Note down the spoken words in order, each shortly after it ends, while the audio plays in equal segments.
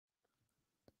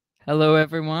Hello,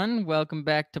 everyone. Welcome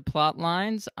back to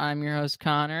Plotlines. I'm your host,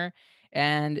 Connor.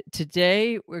 And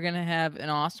today we're going to have an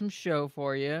awesome show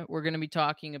for you. We're going to be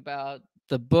talking about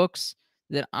the books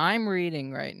that I'm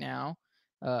reading right now,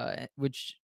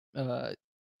 which I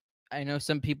know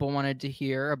some people wanted to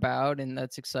hear about, and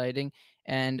that's exciting.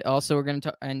 And also, we're going to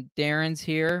talk, and Darren's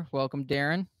here. Welcome,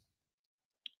 Darren.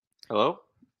 Hello?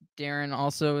 Darren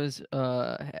also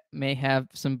may have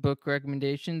some book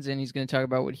recommendations, and he's going to talk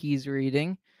about what he's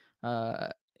reading.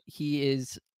 He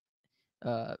is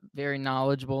very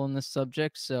knowledgeable in this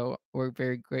subject, so we're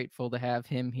very grateful to have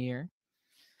him here.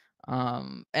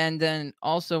 And then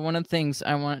also one of the things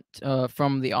I want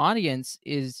from the audience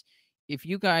is if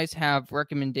you guys have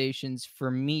recommendations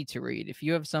for me to read, if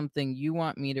you have something you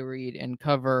want me to read and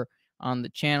cover on the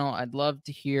channel, I'd love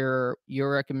to hear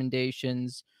your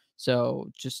recommendations. So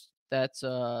just that's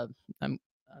I'm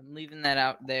leaving that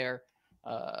out there.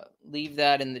 Leave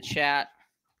that in the chat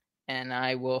and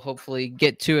I will hopefully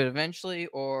get to it eventually,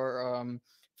 or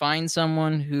find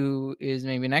someone who is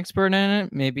maybe an expert in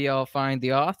it. Maybe I'll find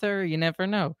the author. You never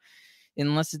know,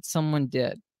 unless it's someone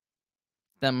dead.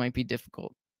 That might be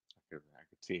difficult.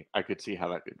 I could see how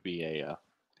that could be a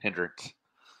hindrance.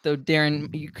 So, Darren,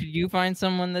 could you find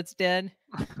someone that's dead?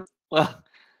 Well,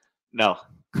 no.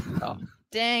 Oh,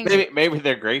 dang it. Maybe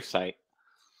their gravesite.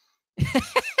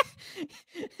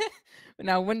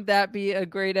 Now, wouldn't that be a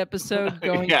great episode,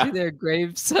 going Yeah. to their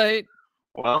gravesite?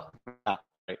 Well, yeah,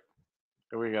 right.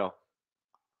 There we go.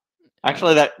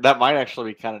 Actually, that might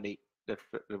actually be kind of neat if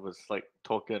it was like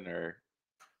Tolkien or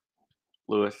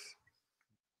Lewis,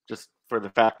 just for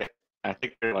the fact that I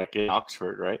think they're like in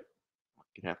Oxford, right?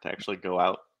 You'd have to actually go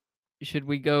out. Should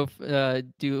we go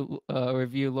do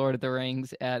review Lord of the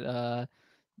Rings at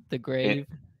the grave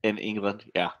in England?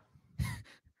 Yeah.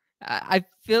 I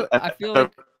feel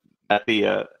like at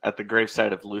the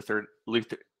gravesite of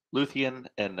Luthien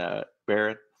and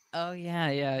Baron. Oh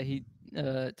yeah. He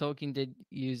Tolkien did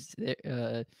use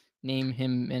name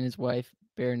him and his wife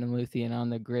Baron and Luthien on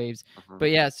the graves.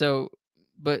 But yeah,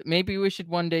 but maybe we should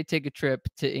one day take a trip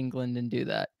to England and do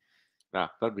that. Yeah,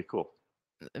 that'd be cool.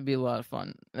 It'd be a lot of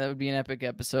fun. That would be an epic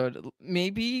episode.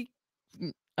 Maybe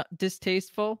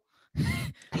distasteful.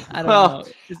 I don't know.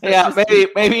 Yeah,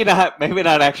 maybe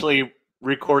not actually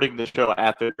recording the show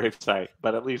at the gravesite,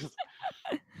 but at least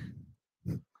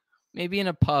maybe in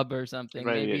a pub or something.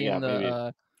 Maybe in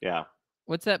the yeah.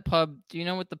 What's that pub? Do you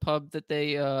know what the pub that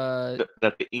they that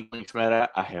the Inklings met at?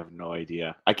 I have no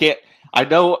idea. I can't. I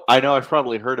know. I've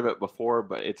probably heard of it before,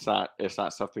 but it's not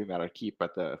something that I keep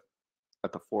at the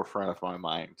forefront of my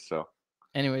mind. So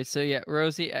anyway, so yeah,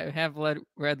 Rosie, I have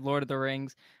read Lord of the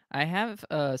Rings. I have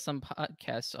some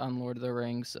podcasts on Lord of the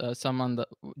Rings. Some on the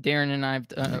Darren and I've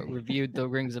reviewed the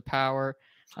Rings of Power.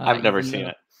 I've never seen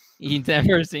it. He's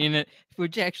never seen it,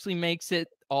 which actually makes it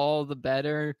all the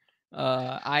better.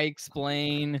 I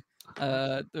explain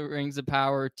the Rings of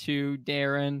Power to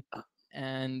Darren,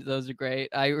 and those are great.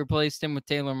 I replaced him with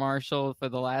Taylor Marshall for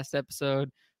the last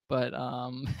episode, but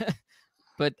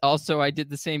but also I did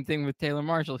the same thing with Taylor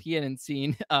Marshall. He hadn't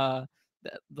seen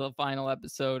the final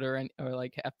episode or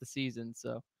like half the season,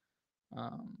 so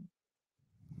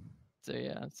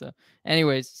yeah. So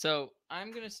anyways, so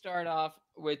I'm gonna start off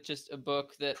with just a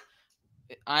book that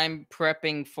I'm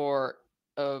prepping for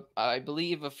I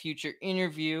believe a future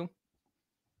interview.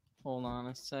 Hold on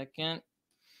a second.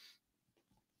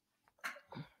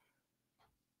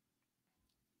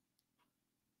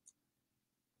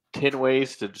 "10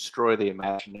 Ways to Destroy the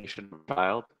Imagination of a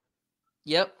Child."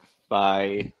 Yep.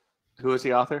 By who is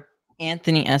the author?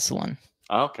 Anthony Esolen.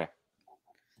 Oh, okay.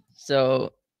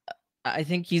 So I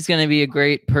think he's going to be a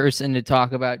great person to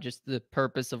talk about just the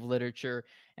purpose of literature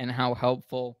and how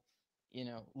helpful,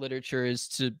 literature is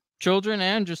to children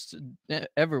and just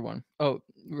everyone. Oh,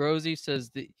 Rosie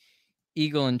says the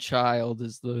Eagle and Child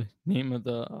is the name of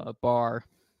the bar.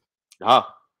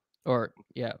 Ah. Or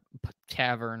yeah,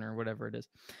 tavern or whatever it is.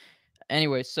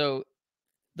 Anyway, so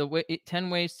 10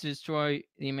 ways to destroy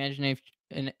the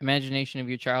imagination of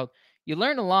your child. You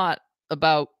learn a lot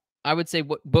about, I would say,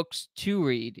 what books to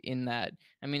read in that.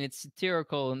 I mean, it's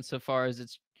satirical insofar as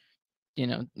it's,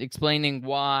 explaining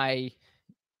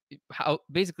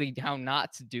how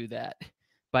not to do that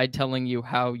by telling you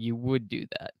how you would do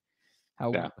that.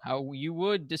 How you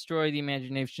would destroy the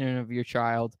imagination of your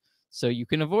child so you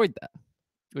can avoid that,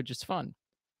 which is fun.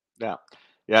 Yeah.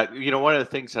 Yeah. One of the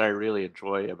things that I really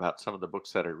enjoy about some of the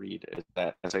books that I read is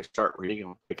that as I start reading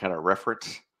them, I kind of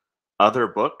reference other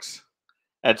books.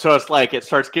 And so it's like, it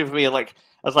starts giving me I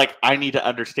was like, I need to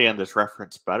understand this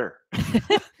reference better.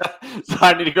 So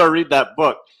I need to go read that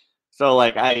book. So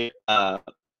like I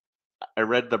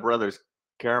read the Brothers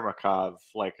Karamazov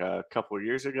like a couple of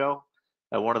years ago,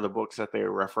 and one of the books that they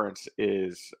reference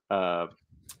is The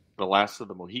Last of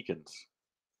the Mohicans,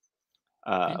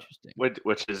 Interesting.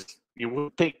 which is, you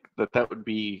would think that that would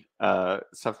be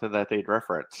something that they'd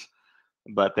reference,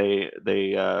 but they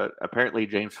apparently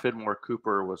James Fenimore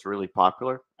Cooper was really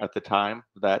popular at the time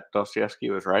that Dostoevsky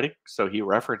was writing, so he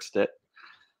referenced it,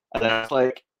 and then I was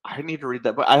like, I need to read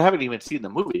that book. I haven't even seen the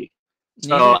movie,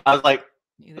 so Neither. I was like,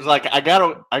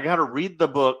 Neither I gotta read the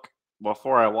book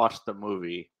before I watch the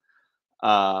movie.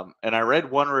 And I read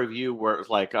one review where it was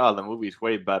like, "Oh, the movie's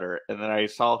way better," and then I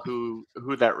saw who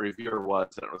that reviewer was,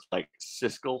 and it was like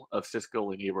Siskel of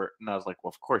Siskel and Ebert, and I was like, "Well,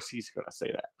 of course he's gonna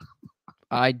say that."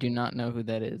 I do not know who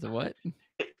that is. What?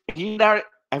 Have you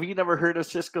never heard of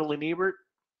Siskel and Ebert?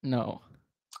 No.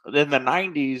 In the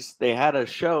 '90s, they had a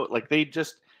show like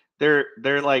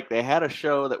they're like they had a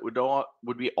show that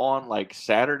would be on like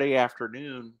Saturday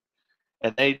afternoon,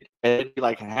 and it'd be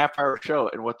like a half-hour show,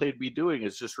 and what they'd be doing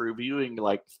is just reviewing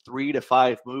like 3 to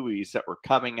 5 movies that were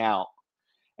coming out,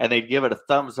 and they'd give it a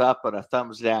thumbs up and a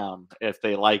thumbs down if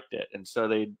they liked it. And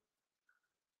so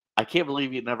I can't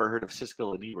believe you never heard of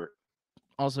Siskel and Ebert.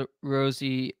 Also,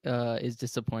 Rosie is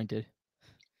disappointed.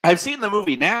 I've seen the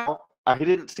movie now. I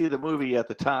didn't see the movie at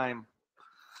the time.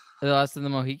 The Last of the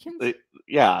Mohicans?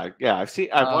 Yeah.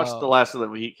 I've watched The Last of the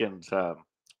Mohicans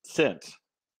since.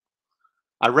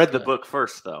 I read the book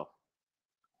first, though.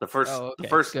 The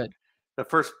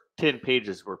first 10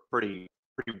 pages were pretty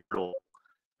brutal,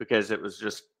 because it was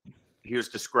just, he was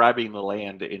describing the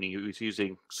land and he was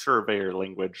using surveyor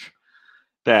language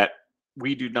that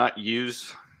we do not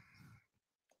use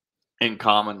in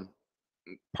common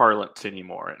parlance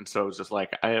anymore, and so it's just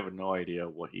like I have no idea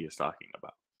what he is talking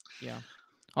about. Yeah.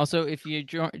 Also, if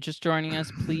you're just joining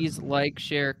us, please like,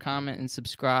 share, comment, and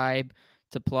subscribe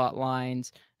to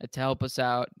Plotlines to help us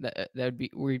out. It'd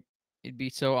be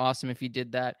so awesome if you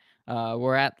did that.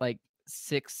 We're at like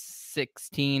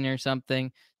 616 or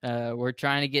something. We're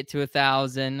trying to get to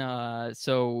 1,000.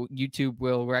 So YouTube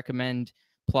will recommend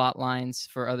Plotlines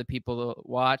for other people to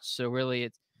watch. So really,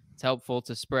 it's helpful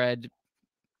to spread.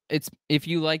 If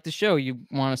you like the show, you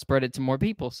want to spread it to more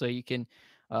people so you can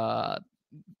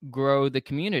grow the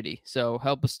community. So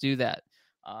help us do that.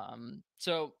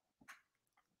 So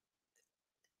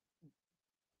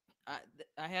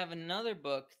I have another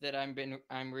book that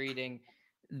I'm reading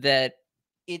that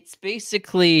it's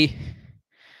basically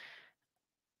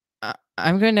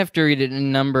I'm going to have to read it a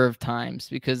number of times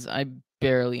because I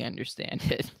barely understand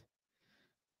it.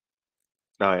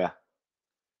 Oh yeah,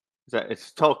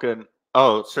 it's Tolkien.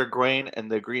 Oh, Sir Gawain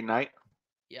and the Green Knight.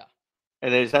 Yeah.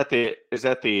 And is that the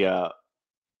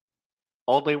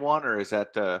only one, or is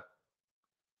that there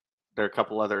are a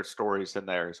couple other stories in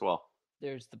there as well?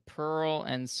 There's the Pearl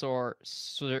and Sir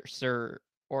Orfeo.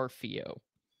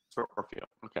 Sir Orfeo.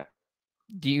 Okay.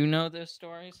 Do you know those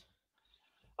stories?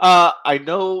 I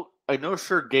know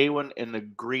Sir Gawain and the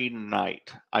Green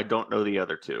Knight. I don't know the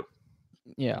other two.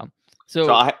 Yeah.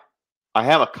 So I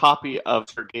have a copy of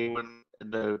Sir Gawain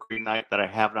and the Green Knight that I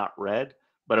have not read,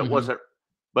 but it wasn't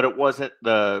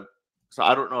the. So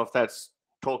I don't know if that's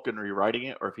Tolkien rewriting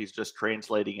it or if he's just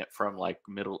translating it from like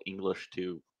Middle English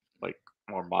to like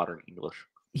more modern English.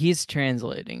 He's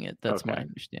translating it. That's my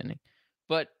understanding.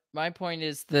 But my point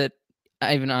is that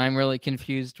I'm really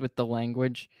confused with the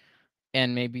language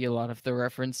and maybe a lot of the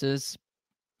references.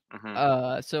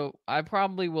 Mm-hmm. So I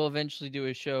probably will eventually do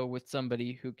a show with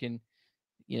somebody who can,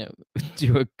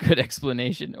 do a good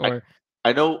explanation. Or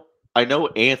I know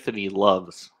Anthony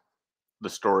loves the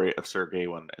story of Sir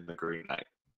Gawain and the Green Knight.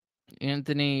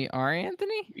 Anthony?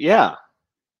 Yeah.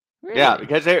 Really? Yeah,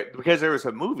 because there was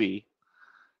a movie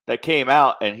that came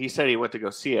out, and he said he went to go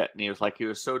see it, and he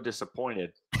was so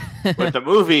disappointed with the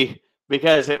movie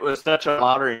because it was such a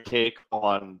modern take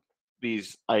on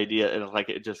these ideas, and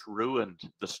it just ruined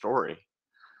the story.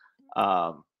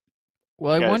 Well,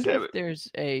 I wonder if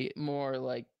there's a more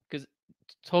because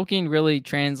Tolkien really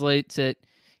translates it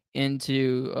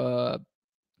into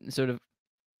sort of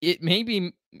it may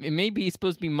be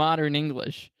supposed to be modern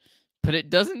English, but it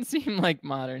doesn't seem like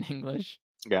modern English.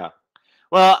 Yeah.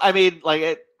 Well, I mean,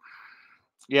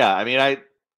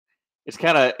 it's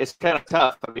kind of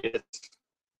tough.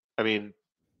 Even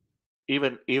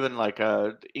like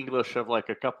English of like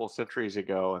a couple centuries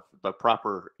ago, the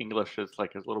proper English is a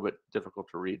little bit difficult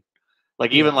to read.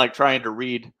 Even trying to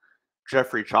read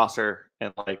Geoffrey Chaucer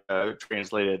and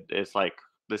translated, it's like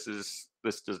this is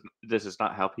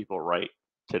not how people write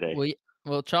today.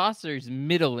 Well, Chaucer's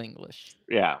Middle English.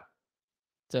 Yeah.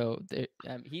 So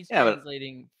he's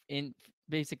translating in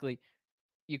basically,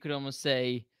 you could almost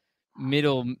say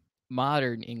Middle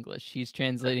modern English. He's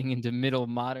translating into middle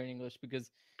modern English because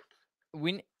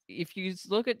if you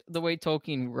look at the way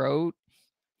Tolkien wrote,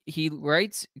 he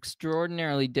writes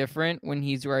extraordinarily different when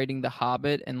he's writing The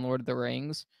Hobbit and Lord of the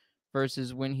Rings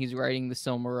versus when he's writing the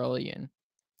Silmarillion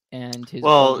and his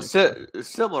older stuff.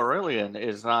 Silmarillion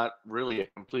is not really a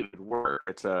completed work.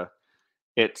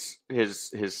 It's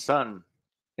his son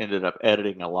ended up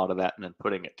editing a lot of that and then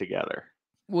putting it together.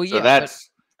 Well, so yeah,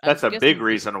 that's a big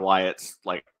reason why it's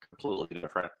like completely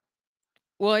different.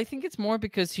 Well, I think it's more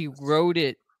because he wrote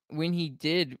it when he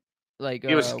did like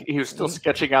he was still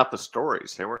sketching out the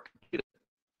stories. They weren't completed.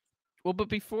 Well, but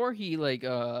before he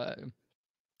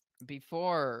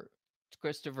before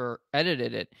Christopher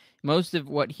edited it, most of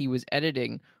what he was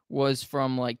editing was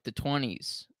from like the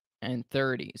 20s and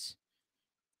 30s.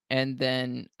 And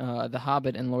then The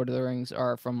Hobbit and Lord of the Rings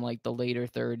are from like the later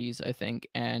 30s, I think,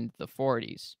 and the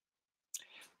 40s.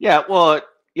 Yeah, well,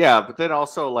 yeah, but then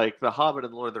also like The Hobbit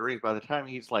and Lord of the Rings, by the time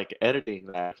he's like editing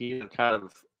that, he even kind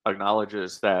of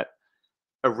acknowledges that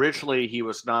originally he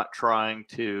was not trying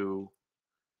to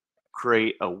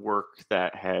create a work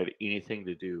that had anything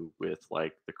to do with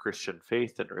like the Christian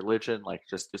faith and religion, like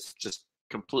just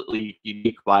completely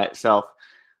unique by itself.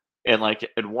 And like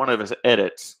in one of his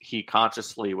edits, he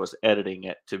consciously was editing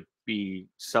it to be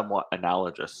somewhat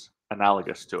analogous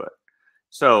to it.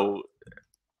 So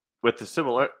with the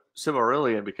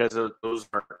Silmarillion, because those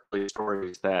are really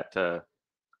stories that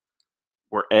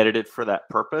were edited for that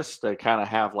purpose, they kind of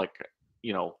have like,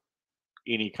 you know,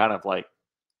 any kind of like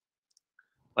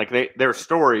they're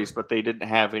stories, but they didn't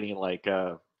have any like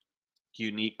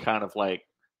unique kind of like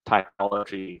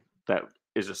typology that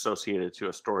is associated to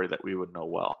a story that we would know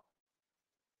well.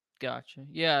 Gotcha.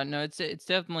 Yeah, no, it's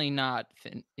definitely not.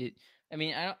 I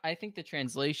mean, I think the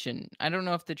translation. I don't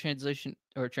know if the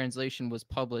translation was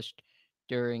published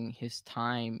during his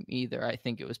time either. I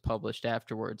think it was published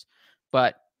afterwards,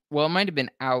 but well, it might have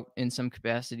been out in some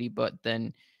capacity, but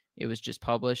then it was just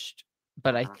published.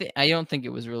 But I don't think it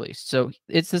was released. So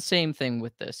it's the same thing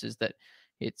with this: is that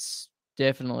it's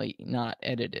definitely not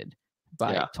edited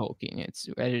by Tolkien. It's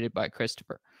edited by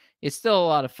Christopher. It's still a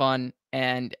lot of fun,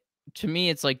 and to me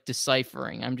it's like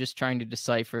deciphering. I'm just trying to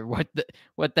decipher what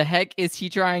the heck is he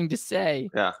trying to say.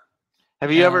 Yeah.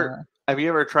 Have you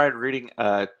ever tried reading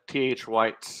T.H.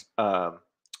 White's The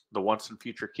Once and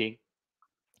Future King?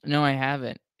 No, I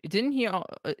haven't. Didn't he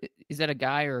is that a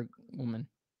guy or a woman?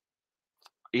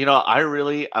 You know,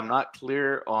 I'm not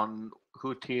clear on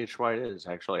who T.H. White is,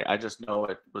 actually. I just know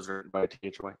it was written by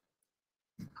T.H. White.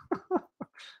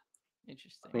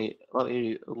 Interesting. Let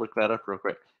me look that up real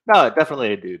quick. No,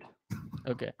 definitely a dude.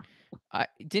 Okay.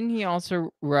 Didn't he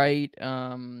also write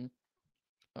The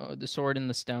Sword in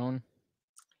the Stone?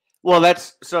 Well,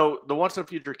 the Once and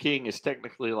Future King is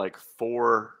technically like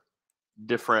 4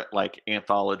 different like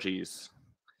anthologies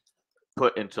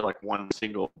put into like one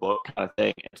single book kind of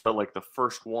thing. And so like the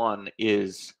first one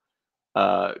is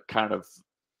kind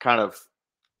of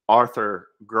Arthur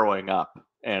growing up,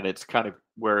 and it's kind of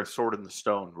where Sword in the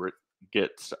Stone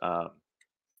gets all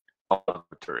the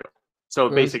material. So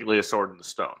basically a Sword in the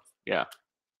Stone. Yeah.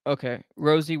 Okay.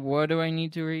 Rosie, what do I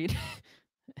need to read?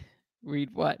 Read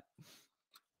what?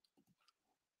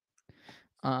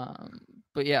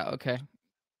 But yeah, okay.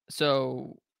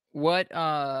 So what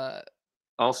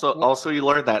also you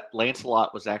learned that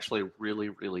Lancelot was actually really,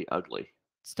 really ugly.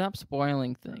 Stop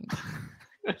spoiling things.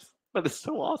 But it's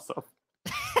so awesome.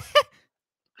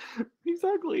 He's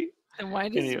ugly. And why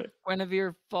does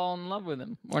Guinevere fall in love with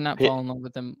him? Or not fall in love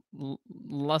with him,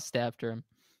 lust after him?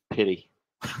 Pity.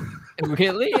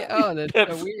 Really? Oh, that's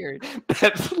so weird.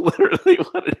 That's literally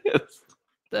what it is.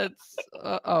 That's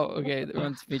okay. The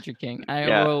Once Future King.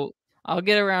 I'll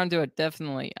get around to it,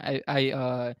 definitely.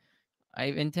 I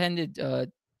intended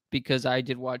because I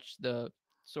did watch the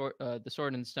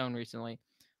Sword and Stone recently,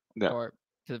 or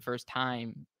for the first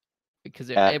time, because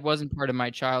it wasn't part of my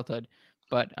childhood.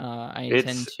 But I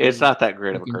intend to. It's not that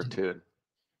great of a cartoon.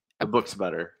 The book's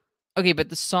better. Okay, but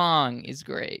the song is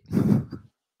great.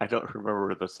 I don't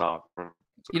remember the song from.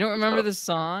 You don't remember the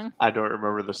song? I don't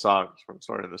remember the songs from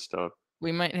Sword in the Stone.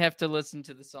 We might have to listen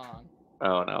to the song.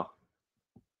 Oh no.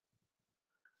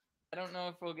 I don't know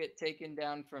if we'll get taken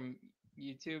down from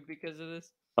YouTube because of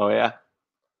this. Oh yeah.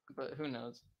 But who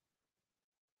knows?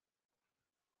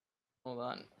 Hold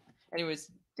on.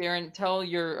 Anyways, Darren, tell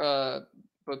your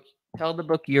book. Tell the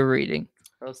book you're reading.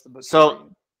 Tell us the book.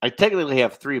 So I technically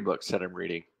have 3 books that I'm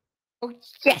reading. Oh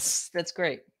yes, that's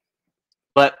great.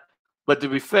 But to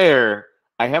be fair,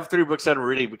 I have 3 books that I'm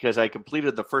reading because I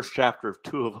completed the first chapter of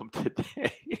 2 of them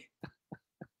today.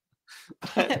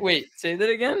 Wait, say that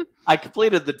again? I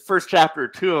completed the first chapter or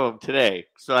 2 of them today,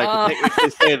 so I can technically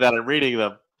say that I'm reading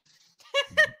them.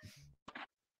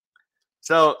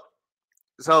 So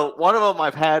one of them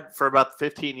I've had for about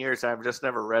 15 years. I've just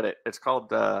never read it. It's called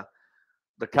The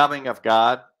Coming of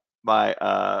God by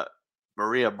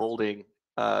Maria Bolding,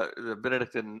 the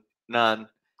Benedictine nun.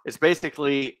 It's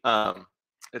basically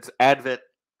it's Advent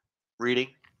reading.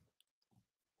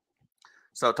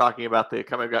 So talking about the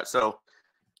coming of God. So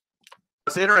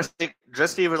it's interesting.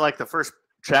 Just even like the first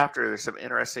chapter, there's some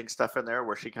interesting stuff in there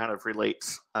where she kind of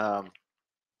relates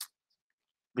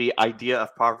the idea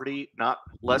of poverty, not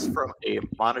less from a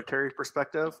monetary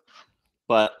perspective,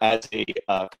 but as a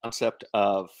concept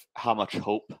of how much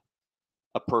hope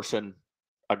a person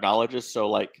acknowledges. So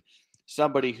like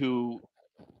somebody who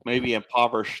may be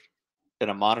impoverished in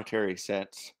a monetary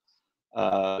sense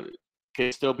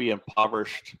can still be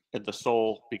impoverished in the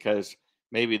soul, because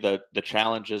maybe the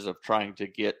challenges of trying to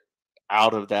get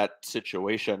out of that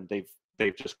situation,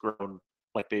 they've just grown,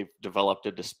 like they've developed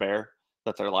a despair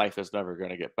that their life is never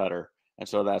going to get better. And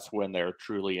so that's when they're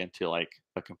truly into like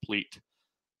a complete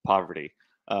poverty.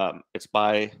 It's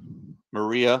by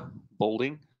Maria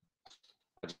Bolding.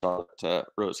 I just thought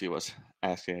Rosie was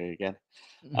asking it again.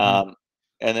 Mm-hmm.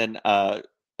 And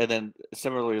then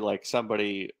similarly, like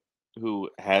somebody who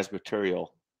has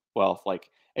material wealth, like,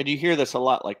 and you hear this a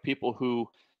lot, like people who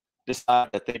decide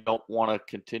that they don't want to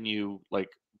continue like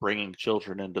bringing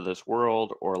children into this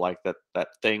world, or like that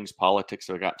politics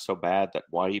have gotten so bad that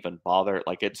why even bother?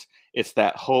 Like it's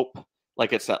that hope,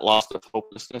 like it's that loss of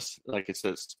hopelessness, like it's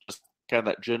just kind of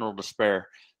that general despair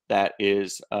that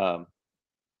is a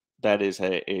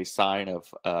sign of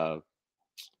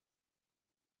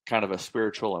kind of a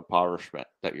spiritual impoverishment,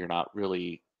 that you're not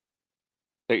really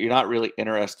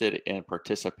interested in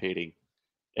participating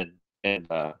in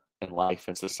life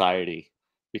and society,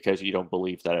 because you don't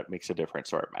believe that it makes a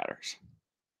difference or it matters.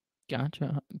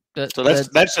 Gotcha. So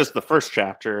that's just the first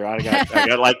chapter. I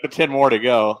got like 10 more to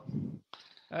go.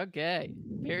 Okay,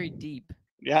 very deep.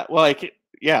 Yeah, well,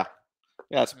 yeah,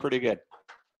 it's pretty good.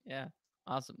 Yeah,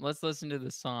 awesome. Let's listen to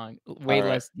the song. Way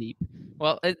less deep.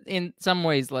 Well, in some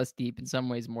ways less deep, in some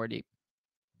ways more deep.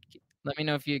 Let me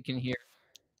know if you can hear.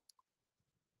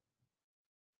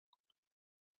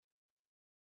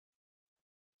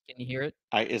 Can you hear it?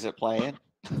 Is it playing?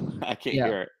 I can't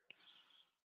hear it.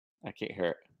 I can't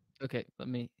hear it. Okay, let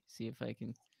me see if I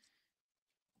can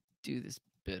do this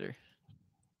better.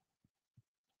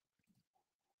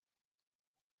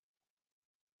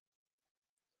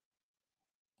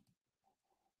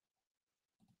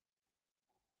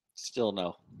 Still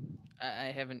no.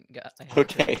 I haven't got.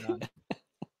 Okay.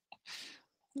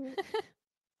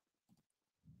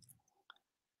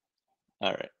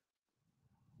 All right.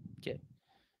 Okay.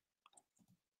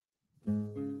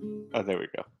 Oh, there we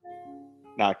go.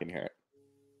 Now I can hear it.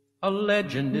 A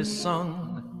legend is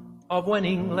sung of when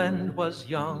England was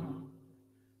young,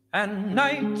 and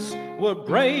knights were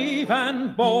brave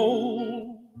and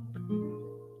bold.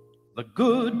 The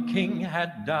good king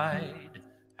had died,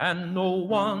 and no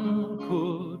one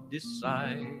could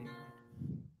decide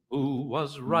who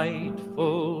was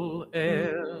rightful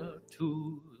heir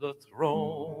to the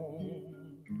throne.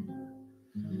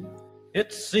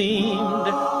 It seemed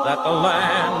that the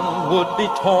land would be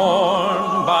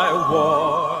torn by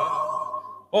war,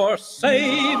 or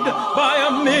saved by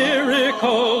a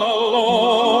miracle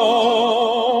alone.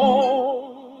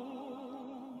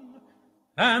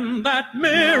 And that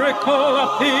miracle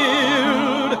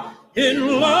appeared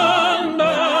in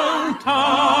London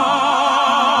town.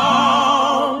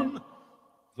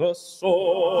 The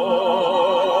sword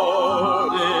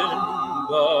in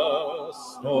the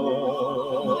stone.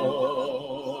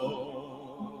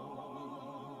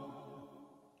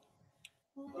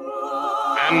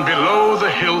 And below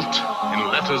the hilt, in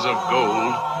letters of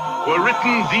gold, were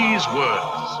written these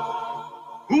words: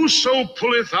 Whoso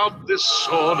pulleth out this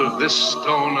sword of this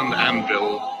stone and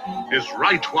anvil is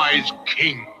rightwise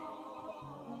king.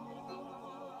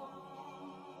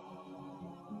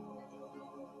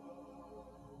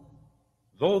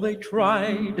 Though they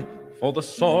tried for the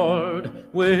sword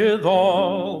with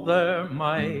all their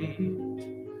might,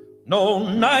 no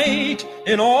knight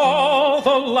in all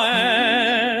the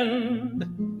land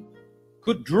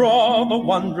could draw the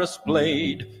wondrous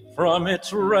blade from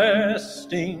its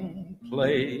resting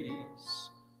place.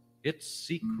 Its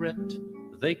secret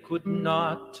they could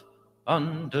not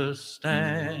understand.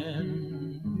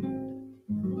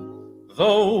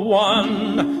 The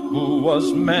one who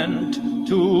was meant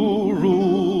to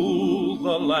rule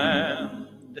the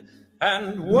land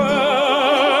and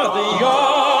worthy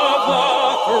of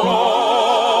the throne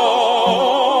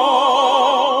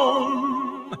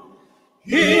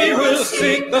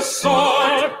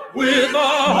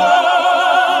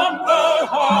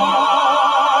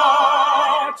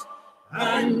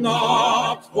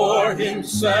for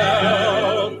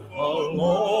himself alone.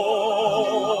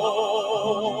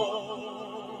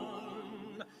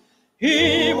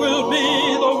 He will be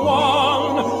the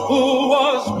one who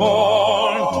was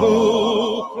born to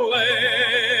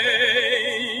claim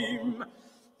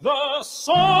the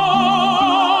sun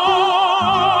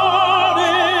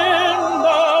in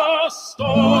the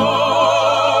storm.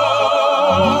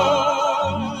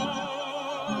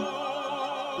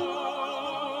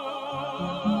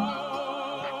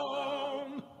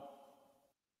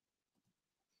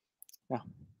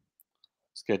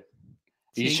 It's good.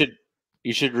 See?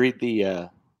 You should read the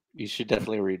you should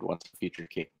definitely read Once a Future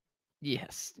King.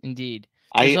 Yes, indeed.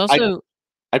 I, There's also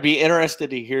I'd be interested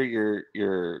to hear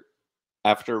your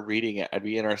after reading it. I'd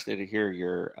be interested to hear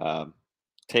your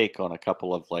take on a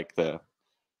couple of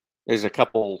there's a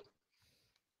couple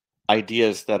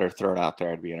ideas that are thrown out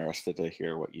there. I'd be interested to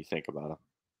hear what you think about them.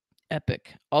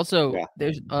 epic. Also, Yeah.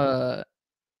 there's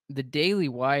the Daily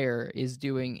Wire is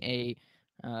doing a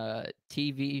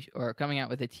TV or coming out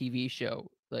with a TV show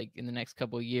like in the next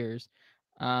couple of years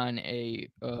on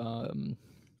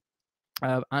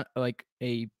like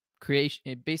a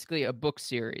creation, basically a book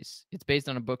series. It's based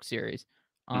on a book series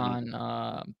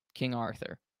on King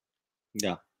Arthur.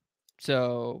 Yeah.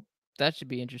 So that should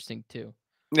be interesting too.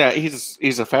 Yeah,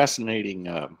 he's a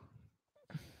fascinating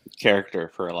character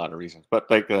for a lot of reasons.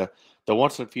 But like the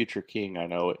Once and Future King, I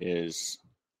know is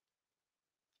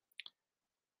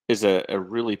a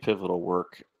really pivotal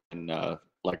work in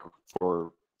like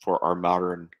for our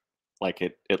modern, like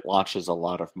it launches a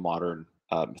lot of modern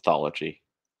mythology.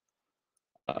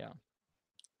 Yeah.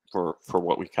 For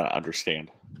what we kind of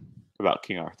understand about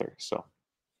King Arthur. So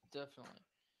Definitely.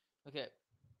 Okay.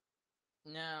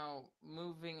 Now,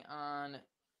 moving on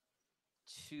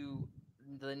to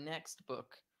the next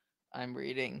book I'm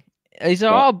reading. These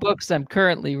are Yeah. all books I'm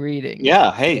currently reading.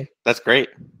 yeah, hey, that's great.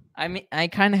 I mean, I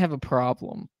kind of have a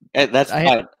problem. And that's I-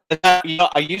 fine. You know,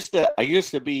 I used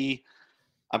to be,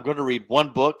 I'm going to read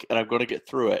one book and I'm going to get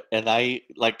through it. And I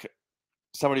like,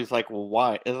 somebody's like, well,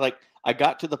 why? And like, I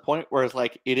got to the point where it's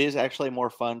like, it is actually more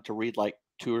fun to read like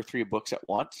 2 or 3 books at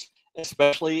once,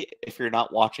 especially if you're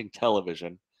not watching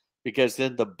television, because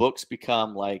then the books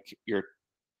become like your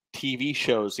TV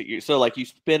shows that you, so like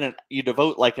you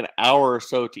devote like an hour or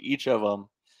so to each of them,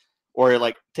 or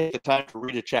like take the time to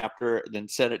read a chapter, then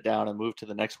set it down and move to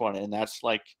the next one. And that's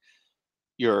like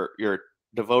your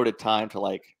devoted time to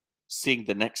like seeing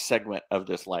the next segment of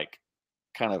this like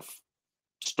kind of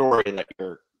story that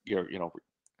you're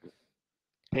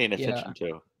paying attention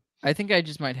to. I think I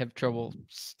just might have trouble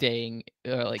staying,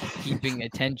 like keeping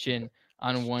attention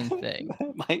on one thing.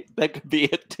 That could be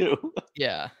it too.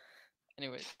 Yeah.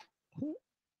 Anyways,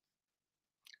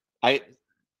 Can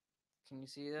you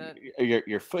see that?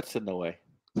 Your foot's in the way.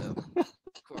 Oh,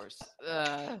 of course.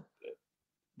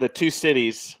 The Two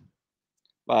Cities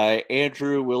by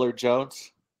Andrew Willard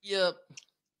Jones. Yep.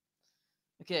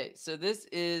 Okay, so this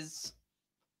is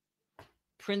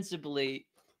principally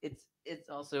it's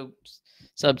also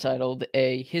subtitled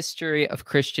A History of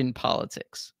Christian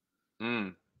Politics.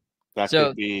 That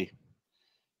could be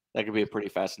a pretty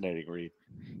fascinating read.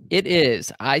 It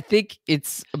is. I think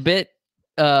it's a bit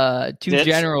too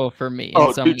general for me.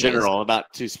 Too general,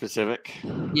 not too specific.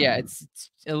 Yeah, it's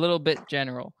a little bit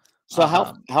general. So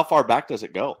how far back does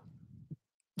it go?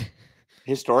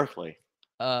 Historically.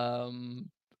 Adam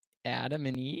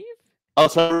and Eve? Oh,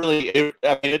 so really,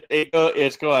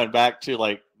 it's going back to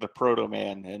like the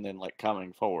proto-man and then like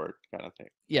coming forward kind of thing.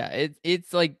 Yeah,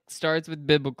 it's like starts with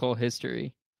biblical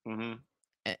history.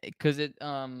 Because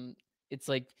it's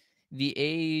like the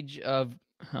age of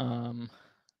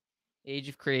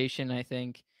creation, I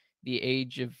think, the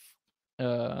age of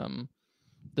the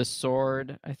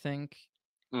sword, I think,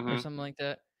 or something like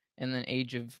that, and then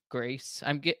age of grace.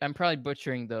 I'm probably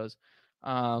butchering those.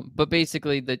 But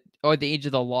basically the age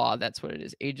of the law, that's what it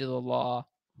is. Age of the law,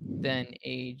 then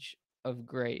age of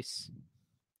grace.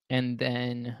 And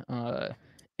then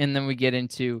we get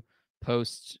into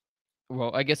post,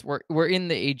 well, I guess we're in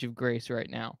the age of grace right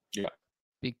now. Yeah.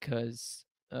 Because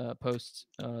post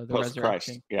the post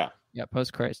resurrection. Christ. Yeah,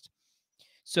 post Christ.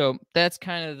 So that's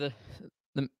kind of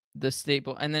the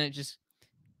staple, and then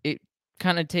it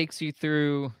kind of takes you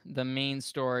through the main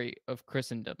story of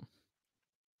Christendom.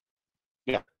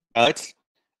 Yeah,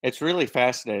 it's really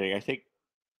fascinating.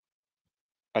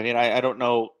 I mean, I don't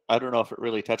know if it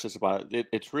really touches upon it.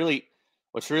 It's really,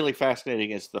 what's really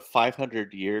fascinating is the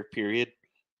 500-year period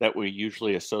that we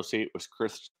usually associate with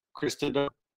Christendom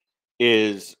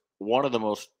is one of the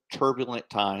most turbulent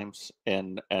times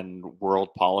in world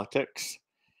politics,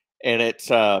 and it's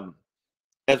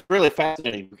it's really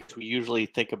fascinating because we usually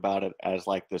think about it as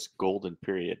like this golden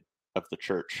period of the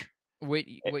church.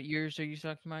 Wait, what years are you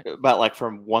talking about? About like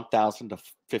from 1000 to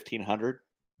 1500.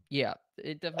 Yeah,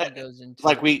 it definitely goes into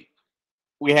Like we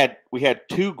had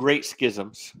two great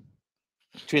schisms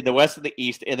between the West and the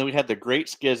East, and then we had the Great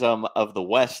Schism of the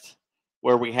West,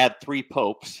 where we had three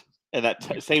popes in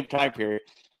that same time period.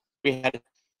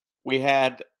 We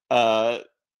had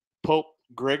Pope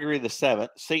Gregory VII,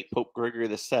 Saint Pope Gregory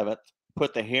VII,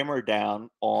 put the hammer down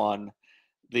on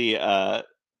the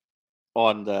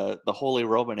Holy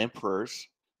Roman Emperors,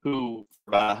 who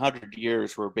for about 100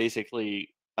 years were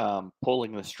basically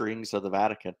pulling the strings of the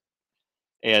Vatican,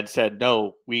 and said,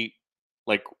 "No,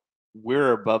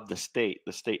 we're above the state.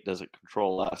 The state doesn't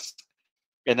control us."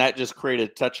 And that just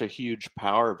created such a huge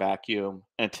power vacuum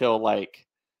until like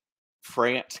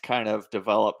France kind of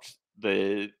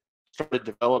started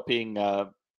developing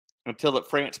until that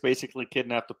France basically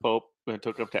kidnapped the Pope and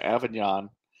took him to Avignon.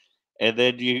 And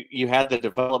then you had the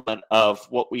development of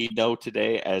what we know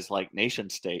today as like nation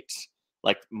states.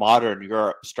 Like modern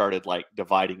Europe started like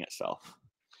dividing itself.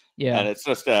 Yeah. And it's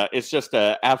just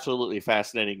a absolutely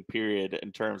fascinating period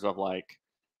in terms of like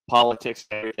politics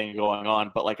and everything going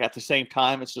on. But like at the same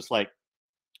time, it's just like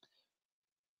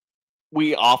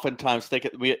we oftentimes think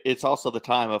it's also the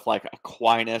time of like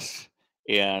Aquinas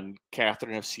and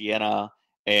Catherine of Siena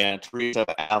and Teresa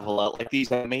of Avila, like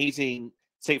these amazing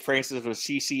St. Francis of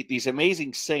Assisi, these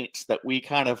amazing saints that we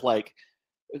kind of like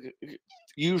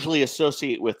usually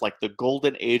associate with like the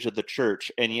golden age of the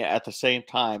church. And yet at the same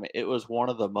time, it was one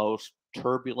of the most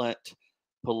turbulent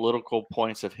political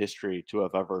points of history to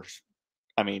have ever,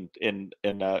 I mean, in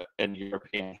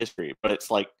European history, but it's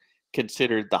like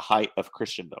considered the height of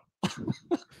Christendom.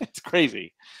 It's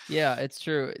crazy. Yeah, it's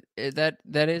true. That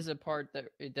is a part that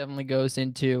it definitely goes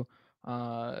into.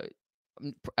 I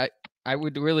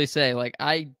would really say, like,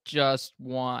 I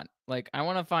want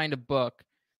to find a book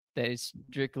that is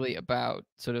strictly about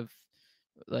sort of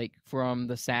like from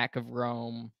the sack of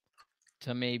Rome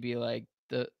to maybe like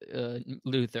the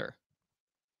Luther.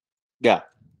 Yeah.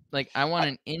 Like I want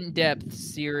an in-depth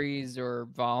series or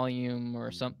volume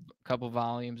or couple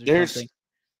volumes or something.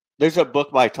 There's a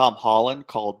book by Tom Holland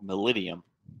called Millennium,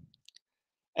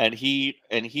 and he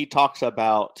talks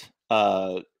about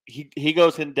he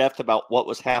goes in depth about what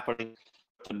was happening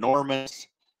with the Normans,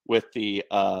 with the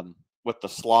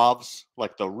Slavs,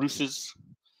 like the Russes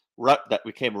that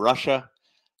became Russia,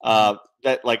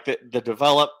 that like the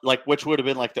developed, like which would have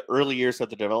been like the early years of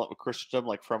the development of Christendom,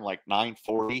 like from like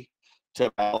 940 to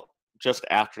about just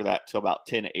after that to about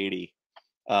 1080,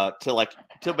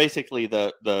 to basically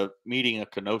the meeting of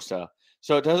Canossa.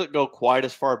 So it doesn't go quite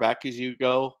as far back as you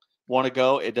want to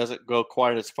go. It doesn't go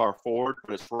quite as far forward,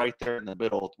 but it's right there in the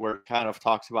middle where it kind of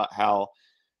talks about how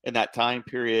in that time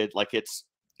period, like it's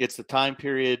the time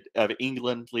period of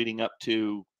England leading up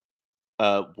to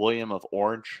William of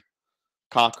Orange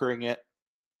conquering it,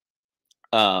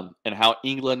 and how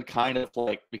England kind of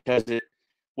like, because it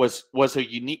was a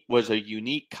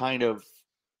unique kind of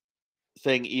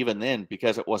thing even then,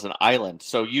 because it was an island.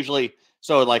 So usually,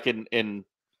 like in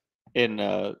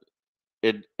the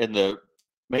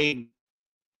main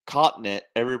continent,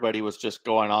 everybody was just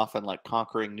going off and like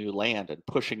conquering new land and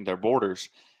pushing their borders.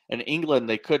 In England,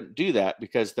 they couldn't do that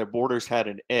because their borders had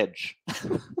an edge.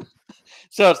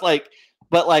 So it's like,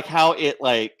 but like how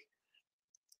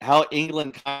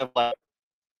England kind of like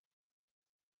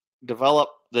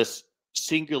developed this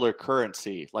singular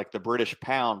currency, like the British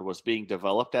pound was being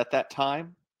developed at that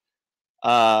time,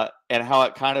 and how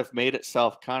it kind of made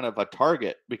itself kind of a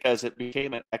target because it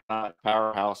became an economic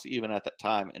powerhouse even at that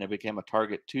time, and it became a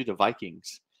target to the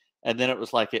Vikings. And then it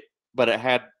was like but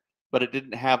it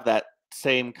didn't have that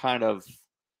same kind of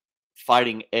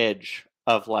fighting edge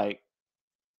of like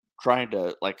trying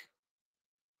to like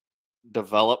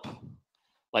develop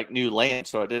like new land,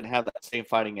 so it didn't have that same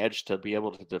fighting edge to be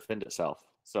able to defend itself.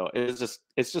 So it's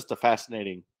just a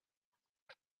fascinating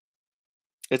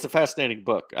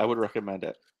book. I would recommend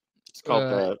it. It's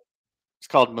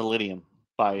called Millennium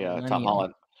by Tom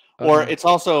Holland. Okay. Or it's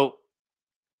also,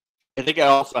 I think it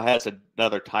also has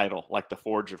another title like The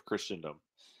Forge of Christendom,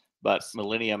 but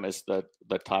Millennium is the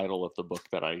title of the book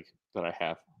that I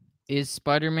have. Is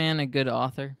Spider-Man a good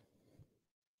author?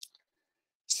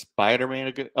 Spider-Man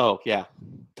a good? Oh yeah,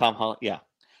 Tom Holland. Yeah,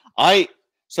 I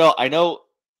know.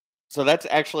 So that's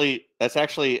actually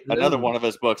another one of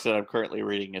his books that I'm currently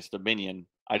reading is Dominion.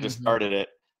 I just started it.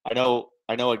 I know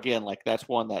again, like that's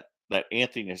one that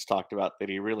Anthony has talked about that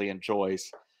he really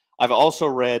enjoys. I've also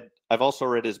read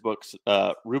his books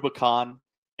Rubicon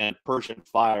and Persian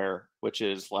Fire, which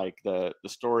is like the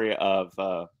story of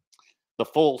the the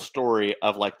full story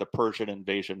of like the Persian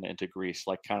invasion into Greece,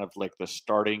 like kind of like the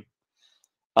starting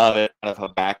of it, kind of a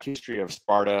back history of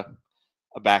Sparta,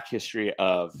 a back history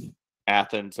of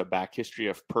Athens, a back history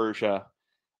of Persia,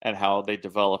 and how they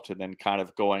developed, and then kind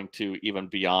of going to even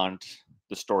beyond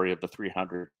the story of the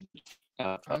 300.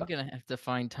 I'm gonna have to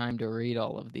find time to read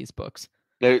all of these books.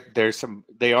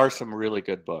 They are some really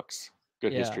good books,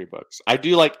 good Yeah. history books. I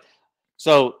do like,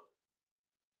 so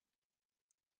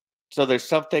there's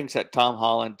some things that Tom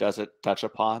Holland doesn't touch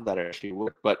upon that I actually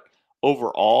would, but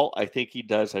overall, I think he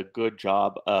does a good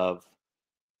job of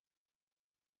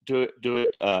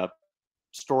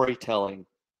storytelling,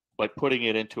 like putting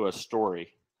it into a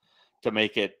story to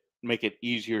make it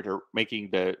easier to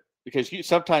because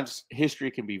sometimes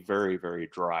history can be very, very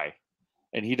dry,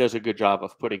 and he does a good job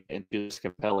of putting it into this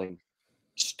compelling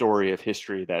story of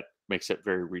history that makes it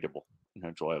very readable and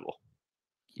enjoyable.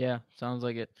 Yeah, sounds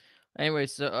like it. Anyway,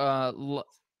 so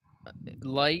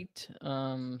lights.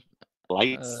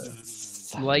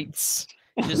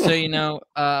 Just so you know,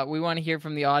 we want to hear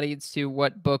from the audience too.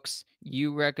 What books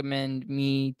you recommend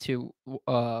me to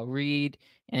read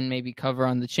and maybe cover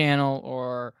on the channel,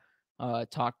 or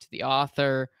talk to the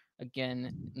author.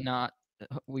 Again,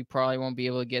 we probably won't be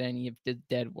able to get any of the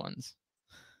dead ones.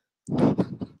 But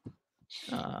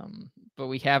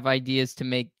we have ideas to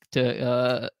make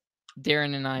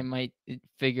Darren and I might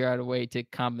figure out a way to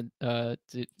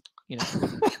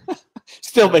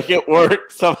still make it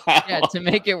work somehow. Yeah, to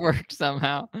make it work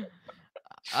somehow.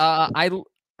 I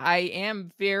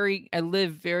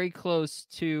live very close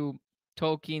to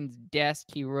Tolkien's desk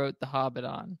he wrote The Hobbit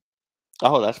on.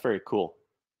 Oh, that's very cool.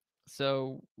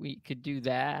 So we could do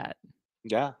that.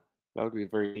 Yeah, that would be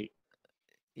very neat.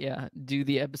 Yeah, do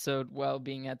the episode while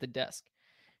being at the desk.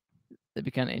 That'd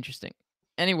be kind of interesting.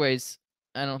 Anyways,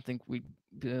 I don't think we'd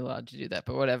be allowed to do that,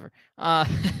 but whatever.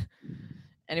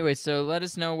 Anyway, so let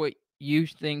us know what you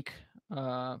think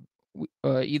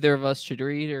either of us should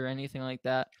read or anything like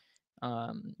that.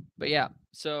 But yeah,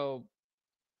 so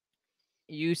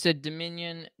you said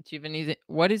Dominion. Do you have anything?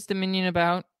 What is Dominion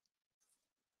about?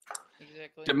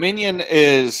 Exactly. Dominion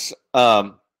is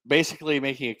basically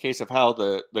making a case of how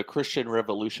the Christian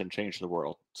Revolution changed the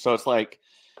world. So it's like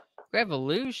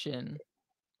revolution.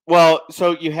 Well,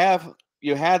 so you had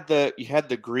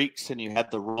the Greeks and you had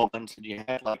the Romans and you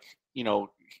had like you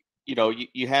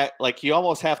had like you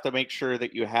almost have to make sure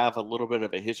that you have a little bit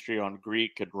of a history on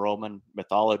Greek and Roman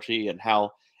mythology and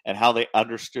how they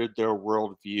understood their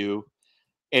worldview.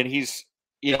 And it's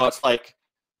like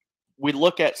we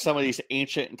look at some of these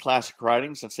ancient and classic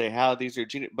writings and say how these are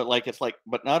genius, but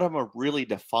none of them really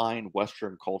define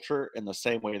Western culture in the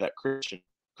same way that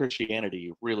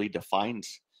Christianity really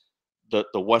defines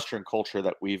the Western culture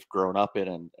that we've grown up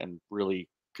in and really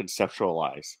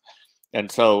conceptualize.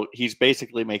 And so he's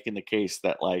basically making the case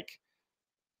that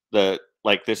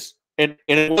this, and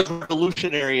it was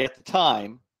revolutionary at the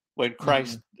time when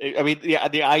Christ, I mean,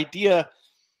 the idea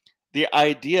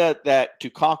that to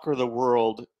conquer the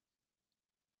world,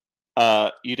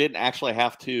 you didn't actually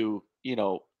have to,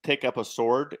 take up a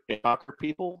sword and conquer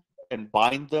people and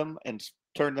bind them and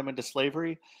turn them into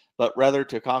slavery, but rather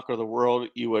to conquer the world,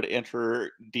 you would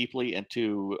enter deeply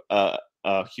into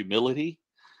humility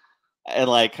and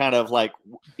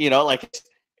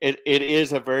it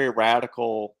is a very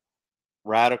radical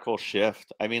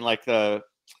shift. I mean,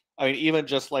 even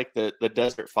just like the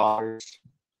Desert Fathers,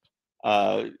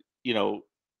 the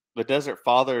Desert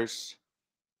Fathers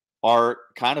are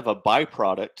kind of a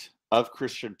byproduct of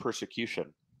Christian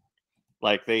persecution.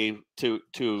 Like to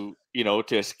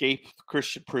escape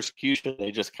Christian persecution, they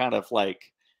just kind of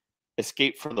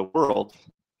escaped from the world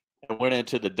and went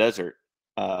into the desert,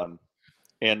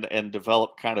 and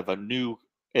developed kind of a new,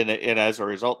 and as a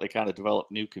result, they kind of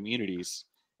developed new communities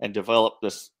and developed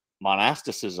this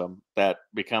monasticism that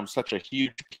becomes such a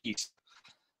huge piece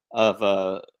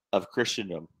of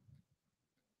Christendom.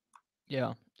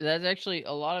 Yeah, that's actually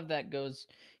a lot of that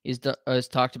is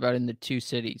talked about in the Two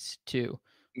Cities too.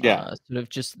 Yeah, sort of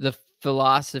just the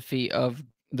philosophy of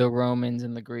the Romans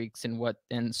and the Greeks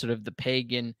and sort of the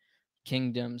pagan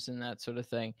kingdoms and that sort of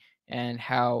thing, and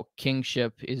how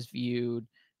kingship is viewed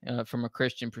from a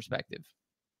Christian perspective.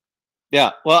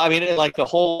 Yeah, well, I mean, like the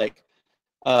whole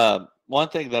one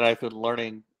thing that I've been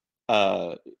learning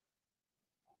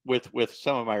with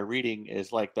some of my reading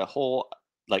is like the whole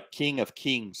King of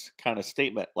Kings kind of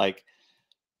statement. Like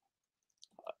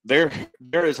there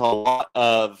is a lot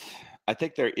of, I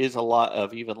think there is a lot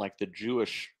of even like the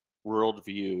Jewish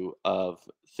worldview of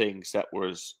things that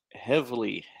was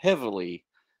heavily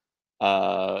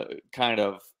kind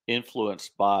of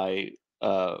influenced by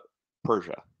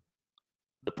Persia,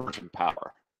 the Persian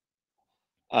power.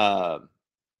 um,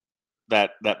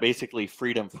 that basically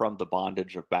freed them from the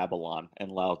bondage of Babylon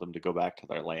and allowed them to go back to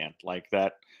their land. Like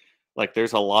that, like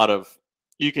there's a lot of,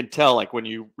 you can tell, like when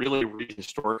you really read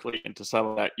historically into some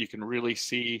of that, you can really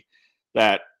see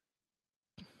that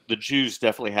the Jews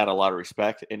definitely had a lot of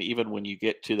respect. And even when you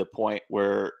get to the point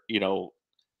where, you know,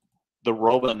 the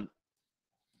Romans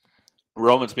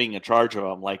being in charge of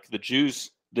them, like the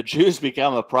Jews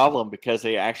become a problem because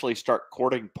they actually start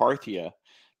courting Parthia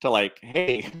to like,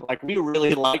 hey, like we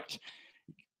really liked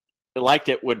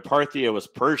it when Parthia was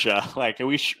Persia. Like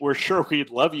we're sure we'd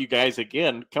love you guys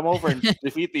again. Come over and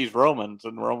defeat these Romans.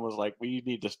 And Rome was like, we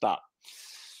need to stop.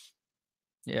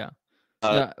 Yeah.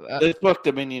 This book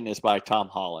Dominion is by Tom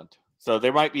Holland. So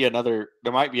there might be another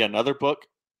book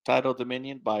titled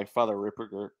Dominion by Father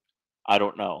Ripperger. I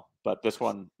don't know, but this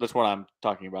one I'm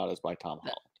talking about is by Tom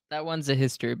Holland. That one's a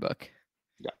history book.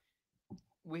 Yeah.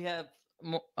 We have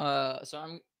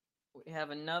we have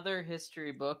another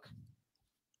history book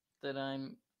that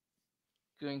I'm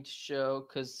going to show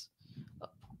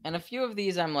and a few of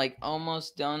these I'm like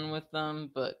almost done with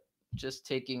them, but just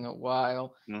taking a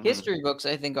while. Mm-hmm. History books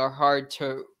I think are hard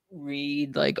to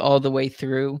read like all the way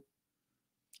through.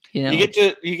 You know,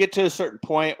 you get to a certain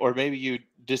point, or maybe you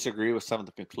disagree with some of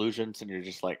the conclusions, and you're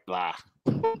just like, blah.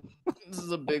 This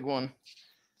is a big one.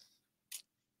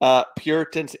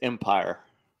 Puritan's Empire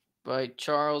by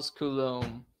Charles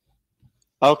Coulomb.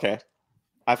 Okay,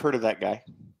 I've heard of that guy.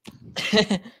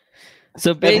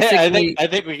 So basically, I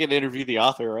think we can interview the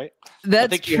author, right? That's I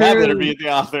think true. You have interviewed the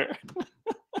author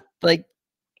like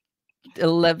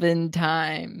 11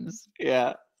 times.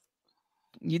 Yeah.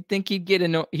 You'd think he'd get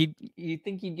you'd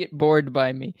think he'd get bored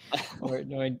by me or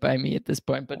annoyed by me at this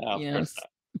point, but you know,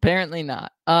 apparently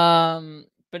not.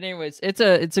 But anyways, it's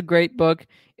a great book.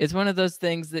 It's one of those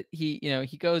things that he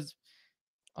goes.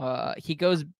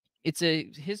 It's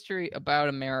a history about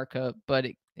America, but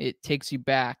it takes you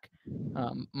back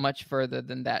much further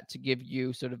than that to give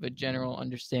you sort of a general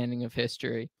understanding of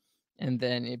history, and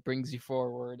then it brings you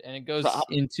forward, and it goes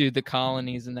into the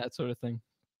colonies and that sort of thing.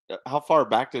 How far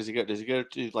back does he go? Does he go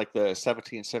to like the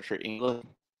 17th century England,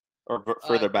 or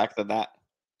further back than that?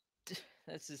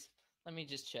 Let me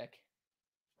just check.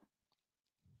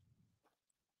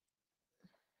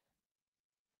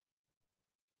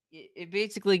 It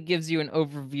basically gives you an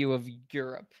overview of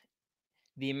Europe,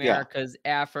 the Americas,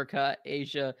 Africa,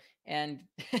 Asia, and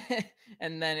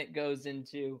and then it goes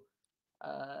into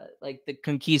like the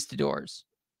conquistadors.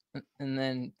 And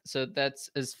then, so that's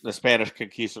the Spanish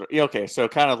conquistador. Okay, so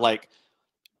kind of like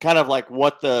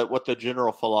what the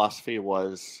general philosophy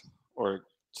was or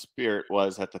spirit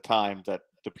was at the time that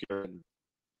the Puritan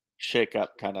shakeup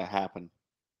kind of happened.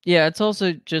 Yeah, it's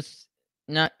also just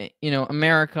not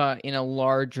America in a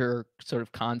larger sort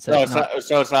of concept.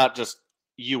 So it's not just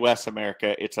U.S.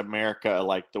 America; it's America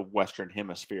like the Western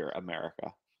Hemisphere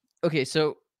America. Okay,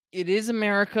 so it is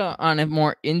America on a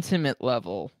more intimate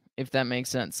level, if that makes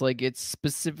sense. Like it's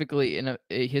specifically in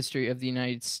a history of the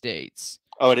United States.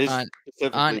 Oh, it is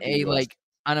on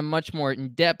a much more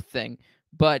in-depth thing.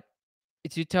 But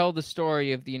to tell the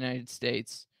story of the United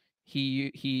States,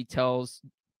 he tells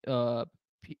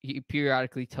he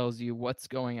periodically tells you what's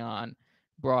going on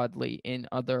broadly in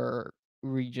other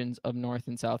regions of North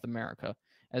and South America,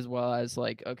 as well as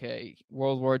like, okay,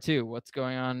 World War II, what's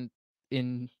going on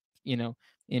in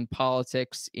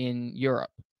politics in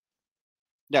Europe.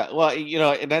 Yeah, well,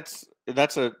 and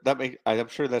I'm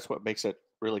sure that's what makes it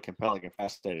really compelling and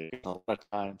fascinating. A lot of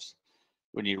times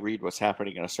when you read what's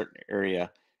happening in a certain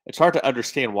area, it's hard to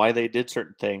understand why they did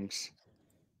certain things.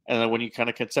 And then when you kind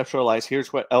of conceptualize,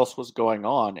 here's what else was going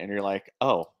on, and you're like,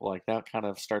 oh, like that kind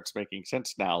of starts making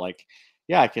sense now. Like,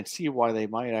 yeah, I can see why they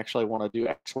might actually want to do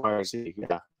X, Y, or Z.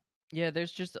 Yeah. Yeah,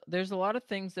 there's a lot of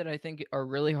things that I think are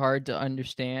really hard to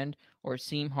understand or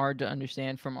seem hard to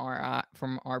understand from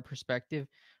our perspective,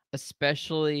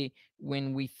 especially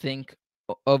when we think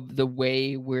of the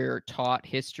way we're taught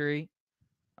history,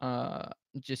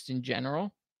 just in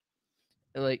general,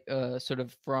 like sort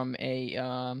of from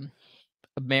a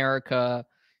America,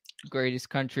 greatest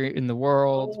country in the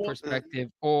world perspective,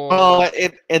 or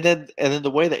and then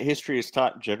the way that history is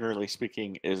taught, generally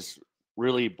speaking, is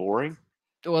really boring.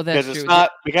 Well, that's true.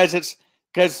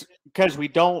 Because we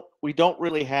don't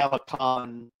really have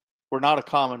we're not a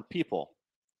common people.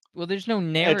 Well, there's no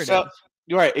narrative. So,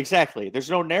 you're right, exactly.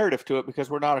 There's no narrative to it because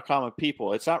we're not a common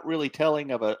people. It's not really telling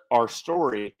of our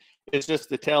story. It's just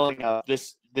the telling of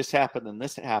this happened and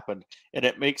this happened, and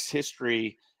it makes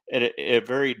history a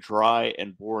very dry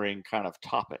and boring kind of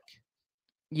topic.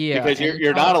 Yeah, because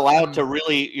you're not allowed to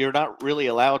really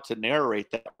allowed to narrate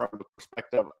that from the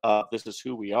perspective of this is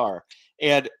who we are.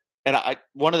 And and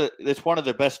it's one of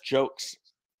the best jokes.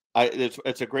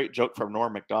 It's a great joke from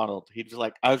Norm Macdonald. He's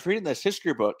like, I was reading this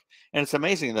history book, and it's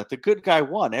amazing that the good guy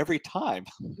won every time.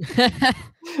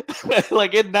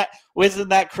 Like, isn't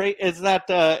that great? Isn't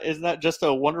that just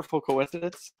a wonderful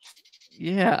coincidence?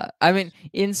 Yeah, I mean,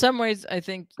 in some ways, I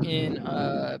think in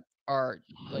our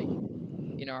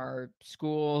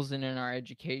schools and in our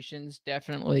educations,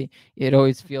 definitely, it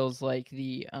always feels like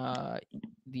the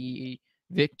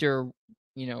victor,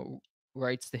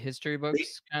 writes the history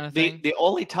books kind of thing. The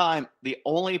only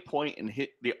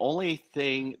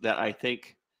thing that I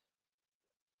think,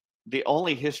 the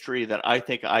only history that I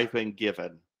think I've been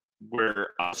given where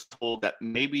I was told that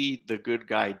maybe the good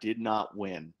guy did not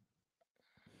win,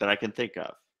 that I can think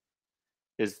of,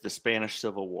 is the Spanish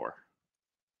Civil War.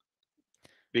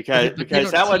 Because they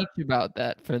don't that teach about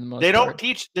that for the most they part.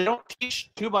 They don't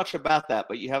teach too much about that,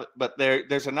 but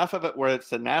there's enough of it where it's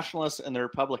the nationalists and the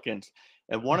Republicans.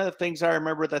 And one of the things I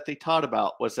remember that they taught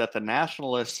about was that the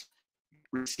nationalists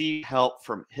received help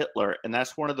from Hitler, and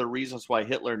that's one of the reasons why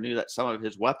Hitler knew that some of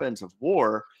his weapons of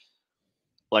war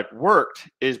worked,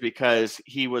 is because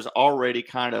he was already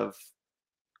kind of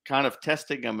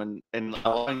testing them and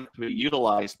allowing them to be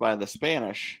utilized by the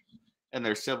Spanish in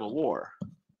their Civil War.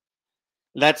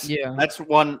 That's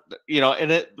one,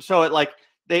 and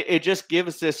it just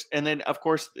gives this, and then of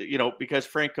course, because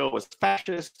Franco was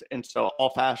fascist, and so all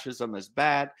fascism is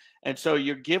bad, and so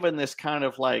you're given this kind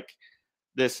of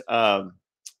this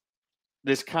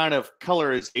kind of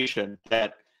colorization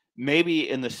that maybe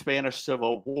in the Spanish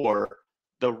Civil War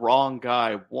the wrong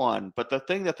guy won, but the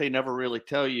thing that they never really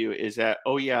tell you is that,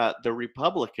 oh yeah, the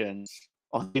Republicans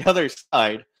on the other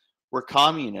side were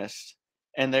communists.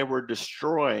 And they were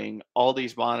destroying all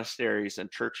these monasteries and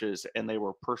churches, and they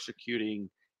were persecuting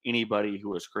anybody who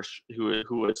was who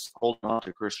was holding on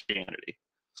to Christianity.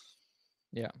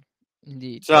 Yeah,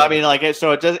 indeed. So I mean,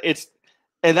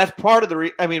 and that's part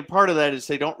of part of that is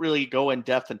they don't really go in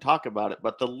depth and talk about it,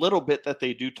 but the little bit that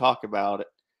they do talk about it,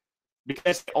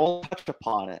 because they all touch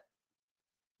upon it,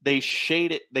 they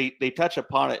shade it. They touch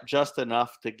upon it just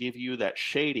enough to give you that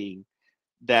shading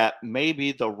that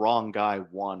maybe the wrong guy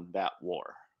won that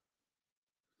war.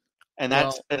 And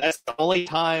that's the only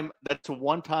time, that's the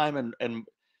one time in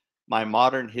my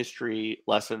modern history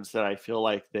lessons that I feel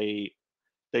like they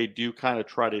do kind of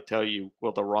try to tell you,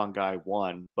 well, the wrong guy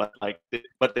won, but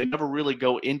they never really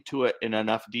go into it in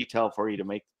enough detail for you to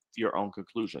make your own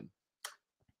conclusion.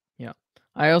 Yeah.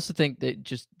 I also think that,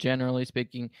 just generally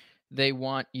speaking, they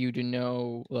want you to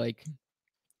know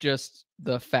just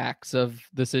the facts of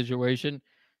the situation,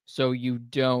 so you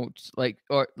don't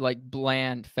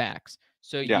bland facts,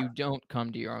 so you don't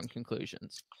come to your own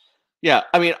conclusions. Yeah,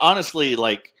 I mean, honestly,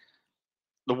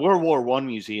 the World War I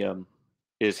Museum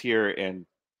is here in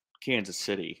Kansas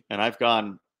City, and I've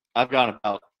gone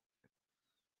to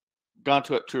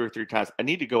it 2 or 3 times. I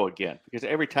need to go again, because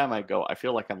every time I go, I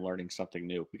feel like I'm learning something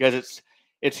new, because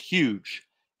it's huge.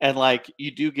 And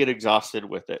you do get exhausted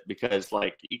with it, because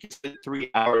you can spend 3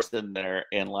 hours in there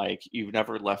and you've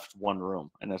never left one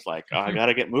room, and it's oh, I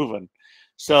gotta get moving.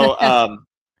 So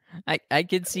I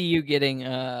could see you getting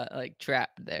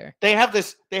trapped there. They have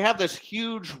this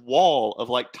huge wall of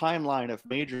timeline of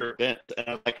major events,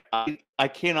 and I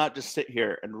cannot just sit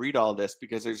here and read all this,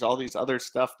 because there's all these other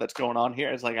stuff that's going on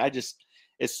here. It's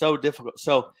it's so difficult.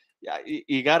 So yeah,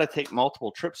 you got to take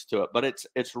multiple trips to it, but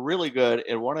it's really good.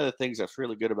 And one of the things that's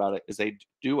really good about it is they'll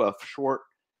do a short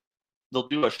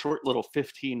little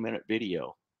 15-minute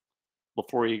video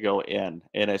before you go in,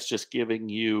 and it's just giving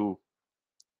you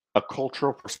a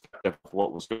cultural perspective of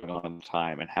what was going on at the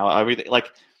time and how everything,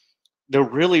 there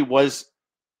really was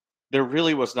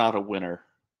not a winner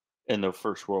in the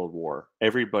First World War.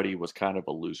 Everybody was kind of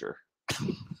a loser.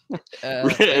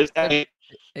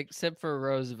 Except for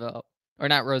Roosevelt. Or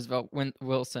not Roosevelt,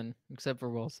 Wilson, except for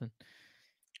Wilson.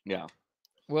 Yeah.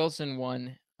 Wilson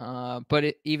won,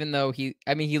 but even though he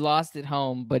lost at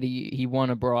home, but he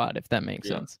won abroad, if that makes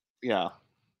sense. Yeah.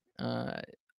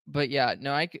 But yeah,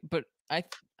 no, I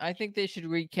think they should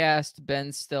recast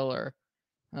Ben Stiller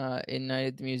in Night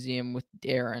at the Museum with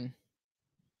Darren.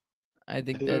 I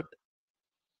think that.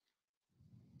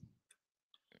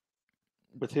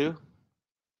 With who?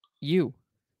 You.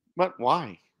 But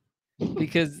why?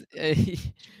 Because I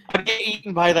get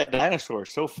eaten by that dinosaur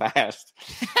so fast.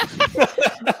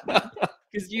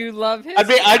 Because you love him.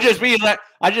 I just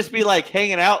be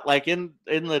hanging out in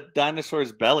the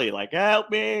dinosaur's belly,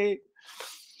 help me.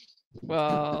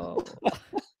 Well,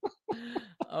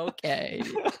 okay.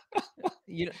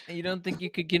 You don't think you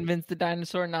could convince the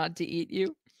dinosaur not to eat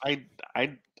you?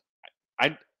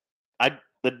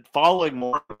 the following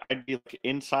morning, I'd be like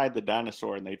inside the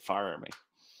dinosaur and they'd fire me.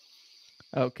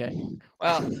 Okay.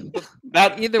 Well,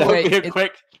 Either way, would be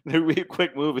a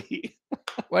quick movie.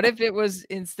 What if it was,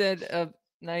 instead of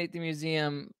Night at the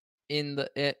Museum in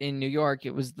New York,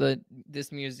 it was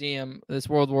this museum, this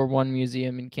World War I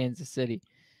museum in Kansas City?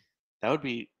 That would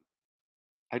be.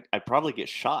 I'd probably get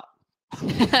shot.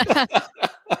 Yeah,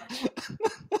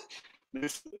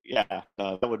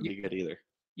 that wouldn't be good either.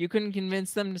 You couldn't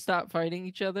convince them to stop fighting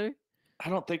each other? I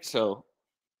don't think so.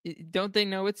 Don't they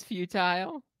know it's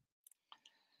futile?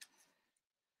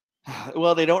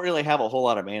 Well, they don't really have a whole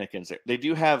lot of mannequins there. They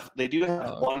do have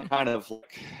one kind of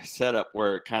like setup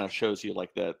where it kind of shows you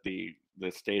like the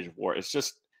stage of war. It's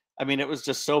just, I mean, it was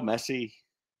just so messy.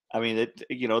 I mean,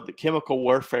 the chemical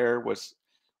warfare was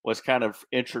kind of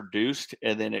introduced,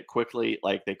 and then they quickly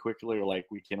were like,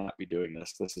 we cannot be doing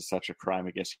this. This is such a crime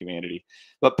against humanity.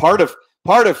 But part of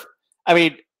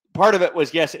it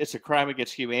was, yes, it's a crime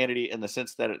against humanity in the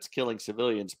sense that it's killing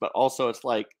civilians, but also it's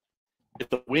like, if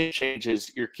the wind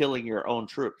changes, you're killing your own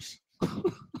troops.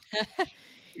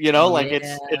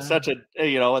 It's such a,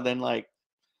 and then like,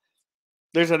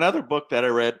 there's another book that I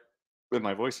read, and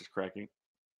my voice is cracking.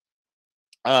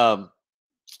 All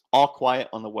Quiet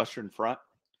on the Western Front.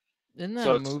 Isn't that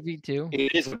a movie too?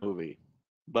 It is a movie,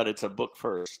 but it's a book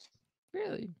first.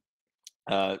 Really?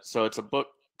 So it's a book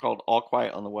called All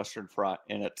Quiet on the Western Front,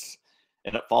 and it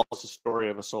follows the story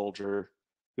of a soldier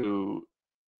who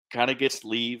kind of gets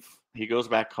leave. He goes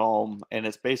back home, and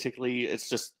it's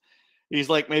just, he's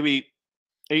like maybe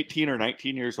 18 or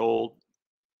 19 years old.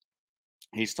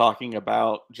 He's talking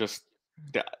about just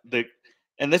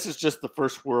and this is just the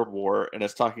First World War, and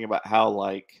it's talking about how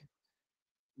like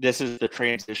this is the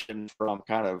transition from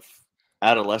kind of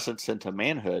adolescence into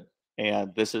manhood,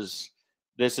 and this is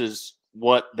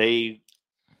what they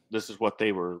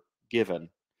were given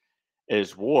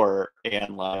is war,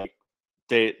 and like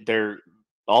they're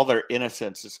all their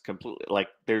innocence is completely like,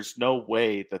 there's no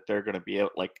way that they're going to be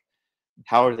able, like,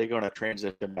 how are they going to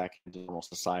transition back into normal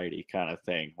society kind of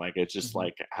thing. Like, it's just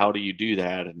like, how do you do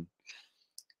that? And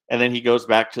then he goes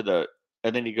back to the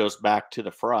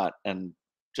front, and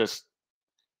just,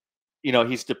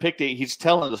 he's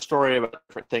telling the story about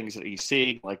different things that he's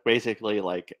seeing. Like, basically,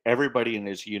 like, everybody in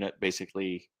his unit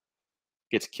basically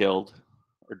gets killed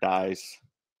or dies.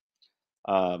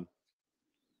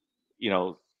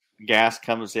 Gas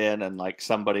comes in, and like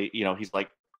somebody, he's like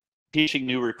teaching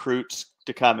new recruits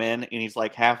to come in, and he's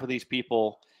like, half of these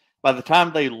people, by the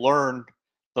time they learn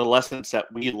the lessons that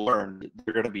we learned,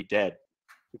 they're going to be dead,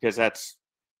 because it's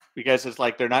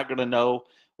like they're not going to know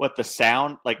what the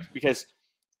sound, like, because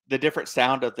the different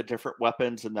sound of the different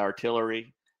weapons and the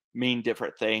artillery mean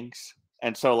different things.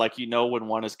 And so, like, when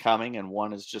one is coming and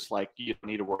one is just like, you don't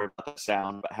need to worry about the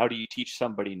sound. But how do you teach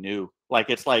somebody new?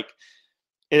 Like, it's like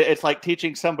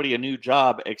teaching somebody a new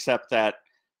job, except that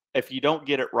if you don't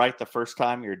get it right the first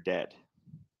time, you're dead.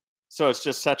 So it's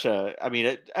just such a, I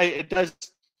mean, it does,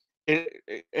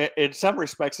 in some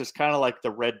respects, it's kind of like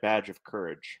the red badge of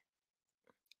courage,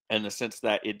 in the sense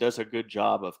that it does a good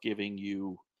job of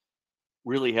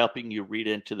really helping you read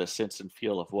into the sense and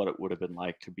feel of what it would have been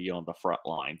like to be on the front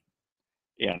line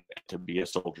and to be a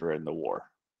soldier in the war.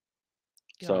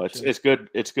 Gotcha. So it's good.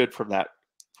 It's good from that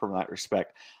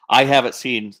respect. I haven't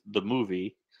seen the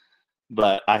movie,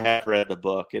 but I have read the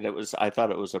book, and I thought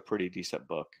it was a pretty decent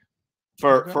book.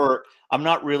 I'm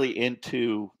not really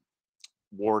into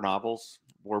war novels,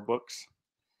 war books.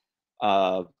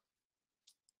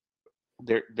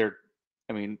 They're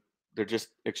just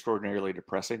extraordinarily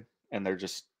depressing, and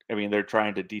they're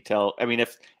trying to detail. I mean,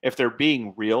 if they're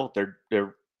being real, they're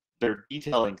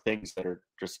detailing things that are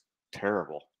just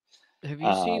terrible. Have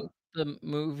you seen the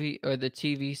movie or the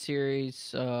TV series?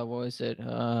 What was it?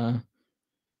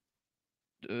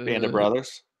 Band of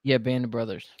Brothers? Yeah, Band of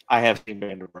Brothers. I have seen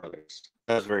Band of Brothers.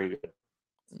 That was very good.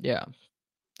 Yeah.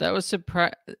 That was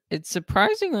it's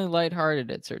surprisingly lighthearted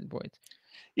at certain points.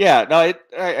 Yeah, no,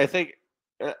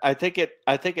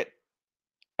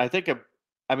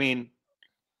 I mean,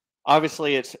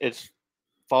 obviously it's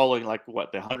following like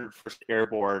what, the 101st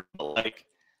Airborne, but like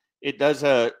it does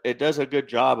a good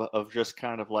job of just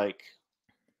kind of like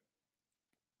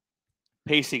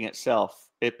pacing itself.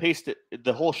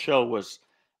 The whole show was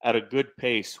at a good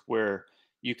pace where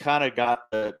you kind of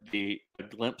got the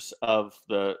glimpse of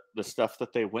the stuff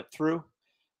that they went through.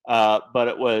 But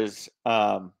it was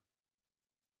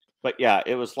but yeah,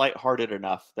 it was lighthearted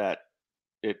enough that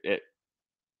it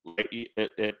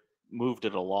moved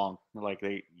it along. Like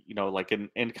they, like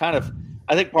and kind of,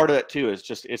 I think part of that too is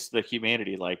just, it's the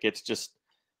humanity. Like, it's just,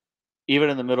 even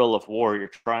in the middle of war, you're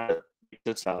trying to make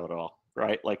sense out of it all.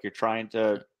 right? Like you're trying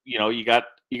to, you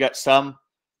got some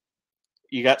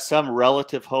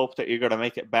relative hope that you're going to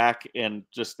make it back, and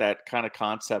just that kind of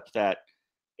concept that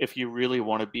if you really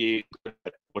want to be good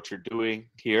at what you're doing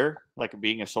here, like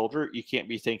being a soldier, you can't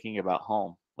be thinking about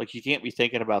home. Like you can't be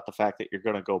thinking about the fact that you're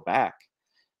going to go back,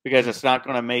 because it's not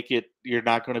going to make it. You're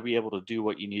not going to be able to do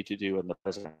what you need to do in the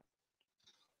present.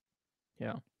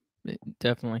 Yeah,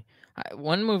 definitely.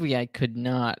 One movie I could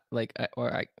not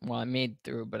I made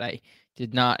through, but I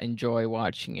did not enjoy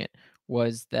watching it,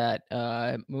 was that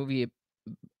movie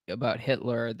about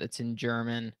Hitler that's in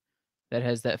German that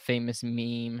has that famous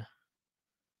meme.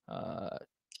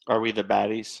 Are We the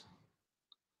Baddies?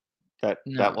 That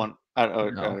one? I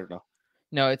don't know.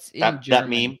 No, it's in that German.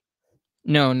 That meme?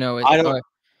 No, I don't.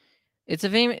 It's a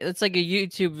famous. It's like a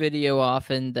YouTube video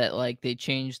often that like they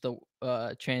change the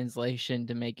translation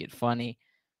to make it funny.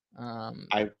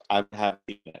 I haven't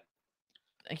seen it.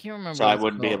 I can't remember. So I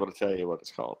wouldn't be able to tell you what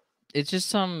it's called. It's just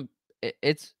some.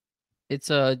 It's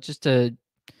just a.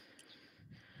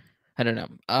 I don't know.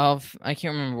 I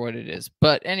can't remember what it is.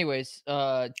 But anyways,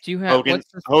 do you have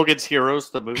Hogan's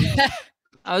Heroes, the movie?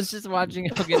 I was just watching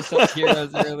Hogan's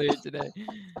Heroes earlier today.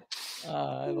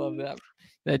 I love that.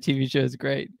 That TV show is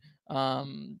great. All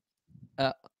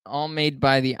made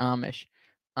by the Amish.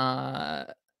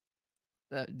 That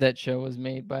show was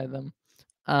made by them.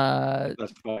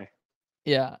 That's why.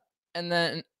 Yeah. And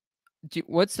then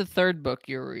what's the third book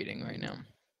you're reading right now?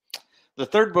 The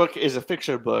third book is a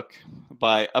fiction book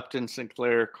by Upton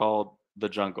Sinclair called The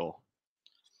Jungle.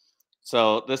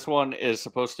 So this one is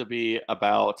supposed to be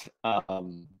about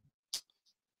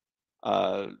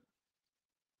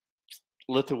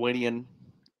Lithuanian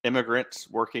immigrants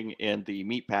working in the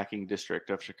meatpacking district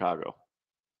of Chicago.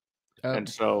 Oh. And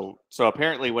so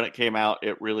apparently when it came out,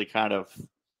 it really kind of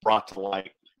brought to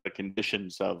light the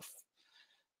conditions of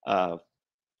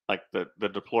like the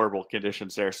deplorable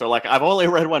conditions there. So like I've only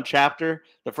read one chapter.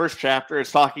 The first chapter is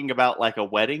talking about like a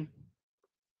wedding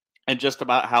and just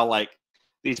about how like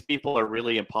these people are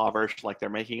really impoverished. Like they're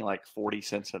making like 40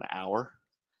 cents an hour,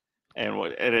 and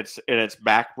it's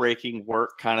backbreaking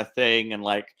work kind of thing. And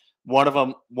like one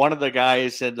of the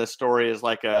guys in the story is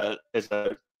like a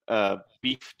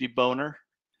beef deboner,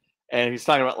 and he's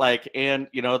talking about like, and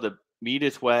the meat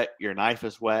is wet, your knife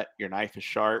is wet, your knife is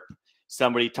sharp.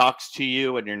 Somebody talks to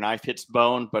you and your knife hits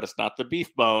bone, but it's not the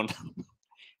beef bone.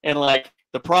 And like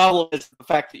the problem is the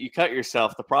fact that you cut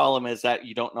yourself. The problem is that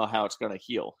you don't know how it's going to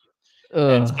heal.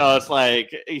 And so it's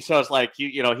like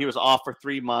he was off for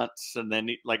 3 months, and then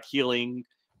like healing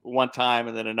one time,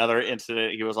 and then another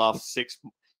incident he was off 6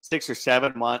 or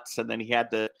 7 months, and then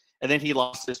he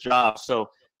lost his job. So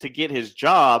to get his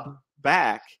job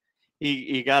back,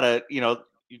 he got to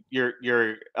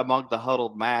you're among the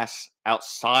huddled mass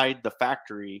outside the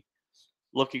factory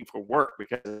looking for work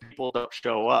because people don't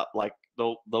show up. Like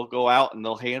they'll go out and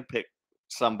they'll handpick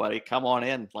somebody, come on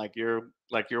in, like you're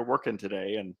working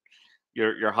today and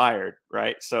you're hired,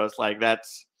 right? So it's like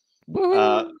that's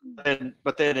but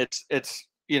then it's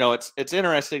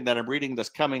interesting that I'm reading this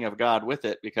coming of God with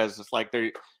it, because it's like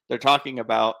they're talking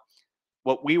about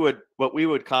what we would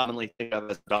commonly think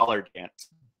of as dollar dance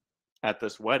at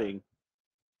this wedding,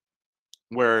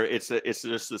 where it's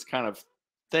just this kind of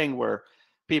thing where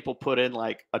people put in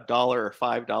like $1 or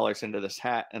 $5 into this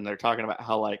hat, and they're talking about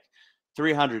how like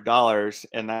 $300,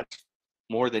 and that's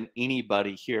more than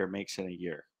anybody here makes in a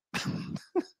year.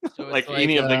 So like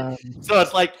any of the, so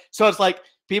it's like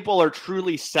people are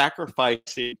truly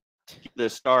sacrificing the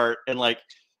start, and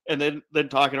then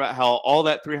talking about how all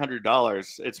that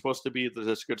 $300, it's supposed to be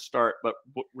this good start, but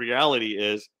reality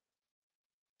is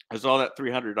all that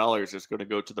 $300 is going to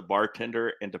go to the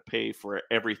bartender and to pay for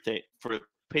everything,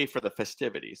 pay for the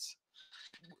festivities.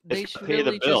 They should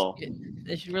really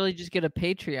just get a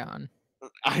Patreon.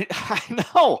 I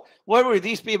know. What were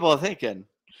these people thinking?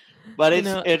 But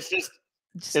it's just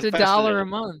 $1 a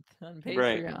month on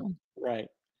Patreon. Right.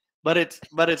 But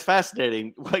it's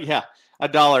fascinating. Well, yeah,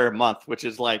 $1 a month, which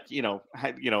is like 2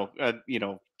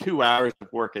 hours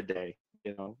of work a day.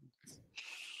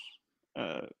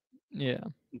 Yeah.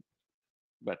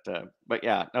 But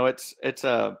yeah, no, it's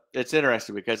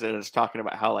interesting because it's talking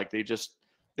about how like they're just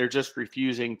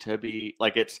refusing to be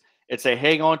like it's a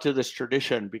hang on to this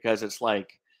tradition because it's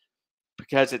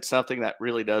something that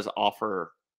really does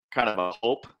offer kind of a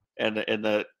hope, and in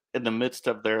the midst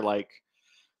of their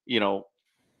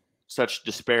such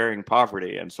despairing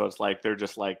poverty. And so it's like they're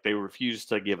just like they refuse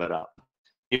to give it up,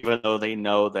 even though they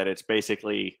know that it's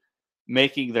basically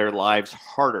making their lives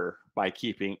harder by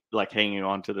hanging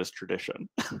on to this tradition.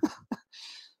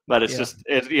 But it's just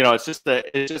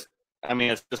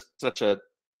such a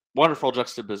wonderful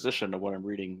juxtaposition to what I'm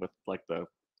reading with like the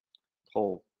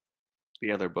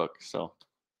other book. So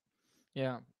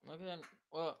Yeah. Look at that.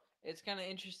 Well, it's kind of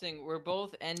interesting. We're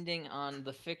both ending on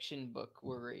the fiction book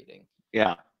we're reading.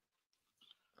 yeah.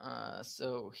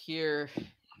 So here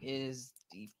is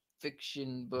the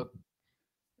fiction book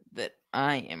that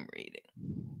I am reading.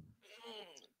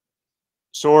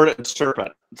 Sword and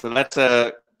Serpent. So that's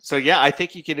so yeah, I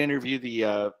think you could interview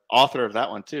the author of that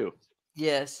one too.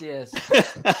 Yes. So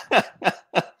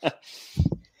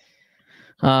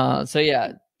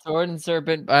yeah, Sword and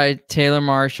Serpent by Taylor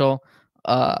Marshall.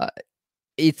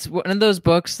 It's one of those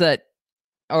books that,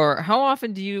 or how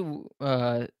often do you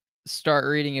start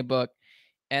reading a book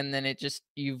and then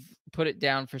you've put it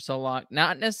down for so long,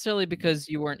 not necessarily because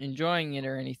you weren't enjoying it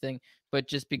or anything, but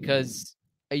just because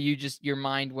your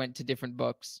mind went to different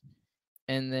books,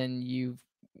 and then you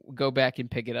go back and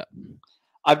pick it up.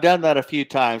 I've done that a few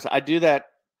times. I do that.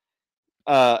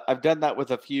 I've done that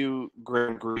with a few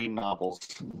Graham Greene novels.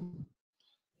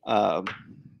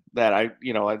 That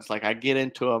it's like I get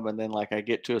into them, and then like I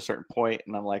get to a certain point,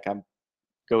 and I'm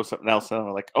go something else, and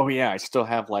I'm like, oh yeah, I still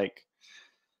have like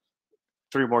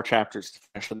 3 more chapters to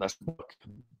finish in this book.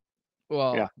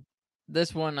 Well, yeah.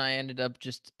 This one I ended up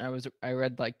I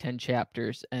read like 10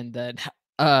 chapters, and then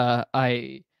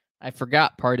I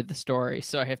forgot part of the story,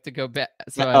 so I have to go back.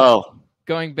 So I'm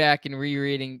going back and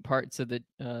rereading parts of the.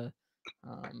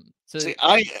 See,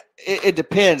 it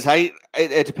depends.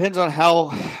 It depends on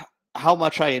how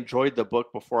much I enjoyed the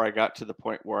book before I got to the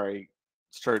point where I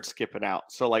started skipping out.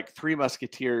 So like Three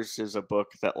Musketeers is a book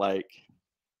that like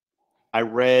I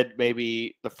read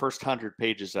maybe the first 100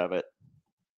 pages of it,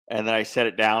 and then I set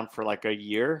it down for like a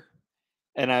year,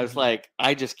 and I was like,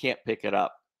 I just can't pick it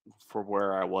up for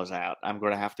where I was at. I'm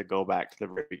going to have to go back to the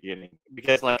very beginning,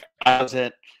 because like I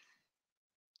wasn't.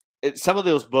 Some of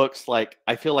those books, like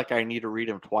I feel like I need to read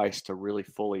them twice to really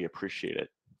fully appreciate it.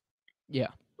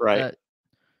 Yeah. Right.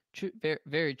 True. Very,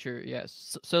 very true.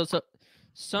 Yes. So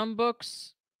some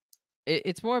books,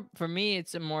 it's more for me.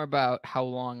 It's more about how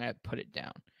long I put it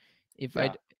down. If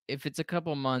it's a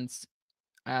couple months,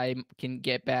 I can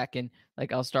get back and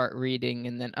like I'll start reading,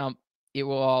 and then it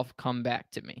will all come back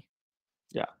to me.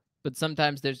 Yeah. But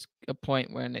sometimes there's a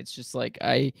point when it's just like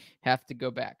I have to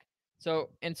go back. So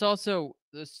it's also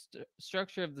the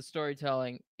structure of the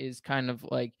storytelling is kind of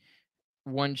like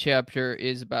one chapter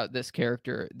is about this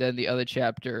character, then the other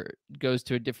chapter goes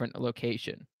to a different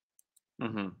location.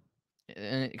 Mm-hmm.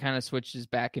 And it kind of switches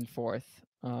back and forth.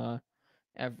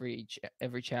 Every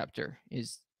chapter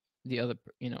is the other,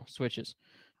 switches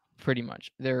pretty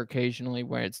much. There are occasionally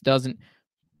where it doesn't,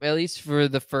 at least for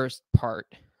the first part.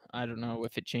 I don't know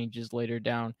if it changes later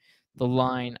down the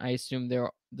line. I assume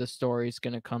the story is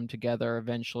going to come together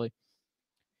eventually.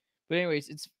 But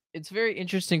anyways, it's a very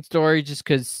interesting story just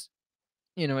because,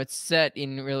 it's set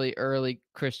in really early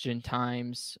Christian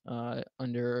times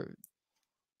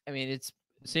it's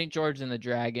St. George and the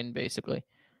Dragon, basically.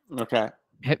 Okay.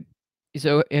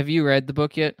 So have you read the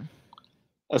book yet?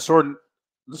 The Sword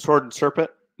and Serpent?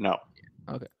 No.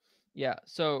 Okay. Yeah.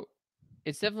 So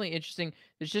it's definitely interesting.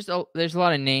 There's a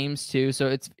lot of names too. So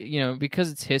it's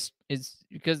because it's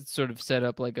sort of set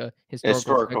up like a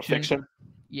historical fiction.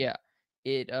 Yeah.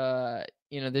 It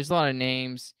there's a lot of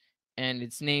names, and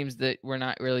it's names that we're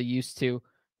not really used to,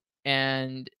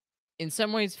 and in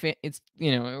some ways it's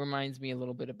it reminds me a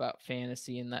little bit about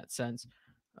fantasy in that sense.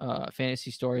 Fantasy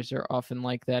stories are often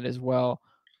like that as well,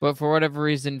 but for whatever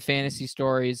reason, fantasy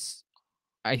stories,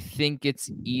 I think it's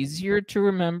easier to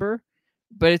remember,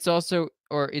 but it's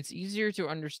easier to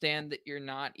understand that you're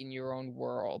not in your own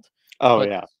world.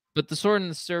 Yeah. But the Sword and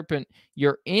the Serpent,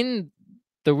 you're in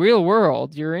the real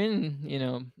world. You're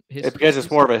in, because it's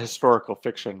more of a historical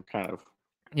fiction kind of.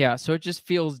 Yeah, so it just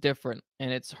feels different,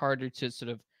 and it's harder to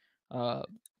sort of.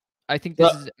 I think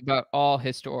this is about all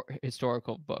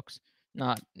historical books,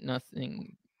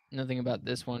 nothing about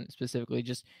this one specifically.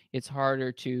 Just it's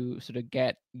harder to sort of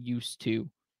get used to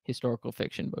historical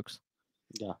fiction books.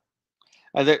 Yeah,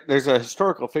 there's a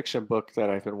historical fiction book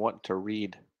that I've been wanting to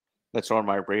read that's on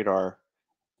my radar.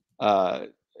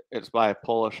 It's by a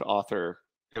Polish author.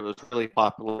 It was really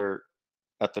popular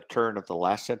at the turn of the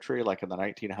last century, like in the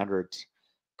 1900s,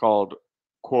 called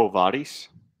Quo Vadis.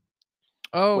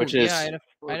 Oh, which is, I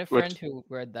had a friend who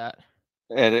read that.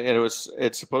 And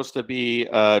it's supposed to be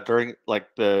during like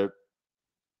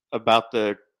about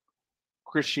the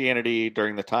Christianity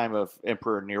during the time of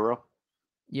Emperor Nero.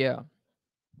 Yeah.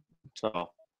 So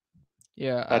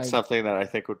yeah, that's something that I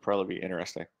think would probably be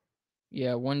interesting.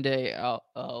 Yeah, one day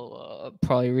I'll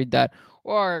probably read that,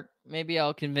 or maybe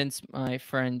I'll convince my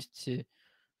friend to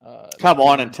Come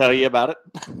on and tell you about it.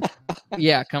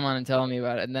 Yeah, come on and tell me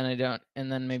about it, and then I don't,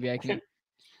 and then maybe I can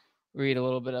read a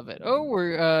little bit of it. Oh,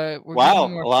 we're Wow,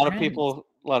 getting more a lot friends.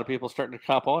 of people starting to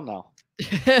cop on now.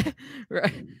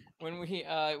 Right. When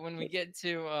we get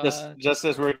to Just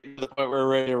as we're to the point where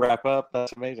we're ready to wrap up,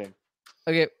 that's amazing.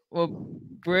 okay, well,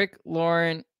 Brick,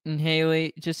 Lauren, and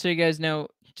Haley, just so you guys know,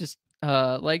 just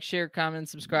like, share, comment,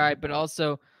 subscribe, but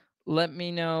also let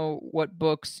me know what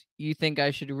books you think I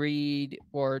should read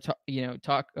or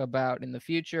talk about in the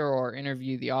future, or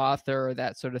interview the author, or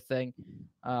that sort of thing.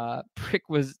 Brick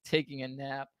was taking a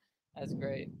nap. That's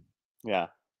great. Yeah.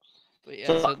 But yeah,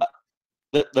 So,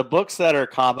 the books that are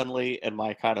commonly in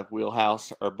my kind of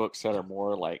wheelhouse are books that are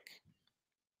more like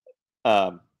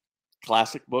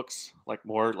classic books, like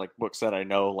more like books that I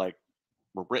know like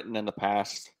were written in the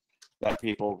past that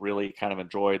people really kind of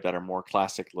enjoyed, that are more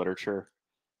classic literature.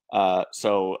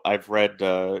 So I've read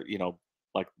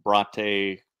like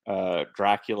Bronte,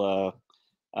 Dracula,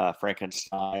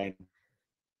 Frankenstein,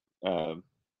 a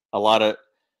lot of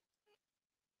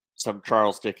some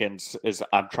Charles Dickens.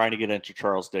 I'm trying to get into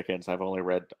Charles Dickens. I've only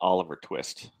read Oliver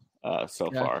Twist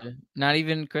so far. gotcha. Not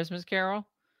even Christmas Carol?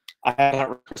 I haven't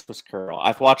read Christmas Carol.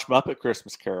 I've watched Muppet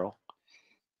Christmas Carol.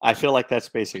 I feel like that's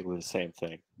basically the same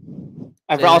thing.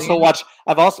 I've watched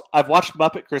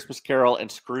Muppet Christmas Carol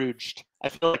and Scrooged. I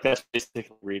feel like that's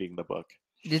basically reading the book.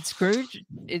 Did Scrooge?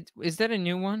 Is that a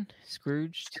new one?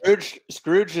 Scrooge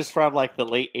Scrooge is from like the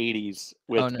late '80s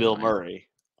with Bill Murray.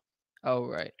 Oh,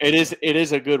 right. It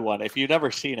is a good one. If you've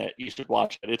never seen it, you should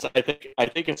watch it. I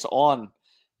think it's on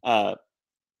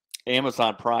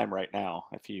Amazon Prime right now.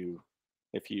 If you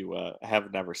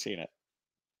have never seen it.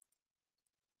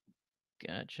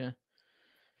 Gotcha.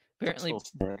 Apparently,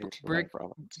 Brick.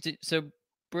 So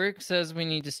Brick says we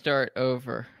need to start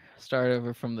over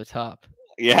from the top.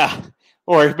 Yeah,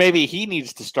 or maybe he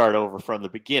needs to start over from the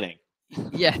beginning.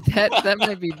 Yeah, that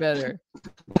might be better.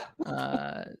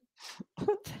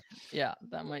 Yeah,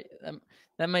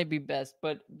 that might be best.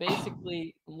 But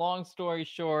basically, long story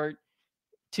short,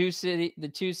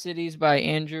 The Two Cities by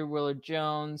Andrew Willard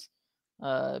Jones,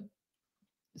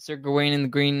 Sir Gawain and the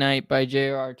Green Knight by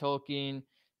J.R.R. Tolkien,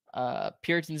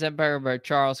 Puritan's Empire by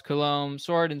Charles Coulomb,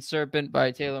 Sword and Serpent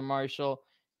by Taylor Marshall,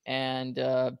 and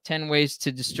 10 Ways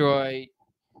to Destroy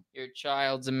Your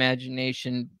Child's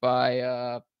Imagination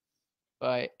by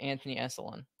Anthony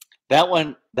Esolen. That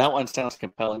one sounds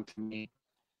compelling to me,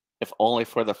 if only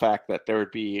for the fact that there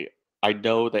would be. I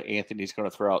know that Anthony's going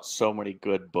to throw out so many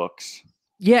good books.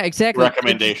 Yeah, exactly.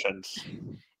 Recommendations.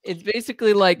 It's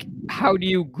basically like, how do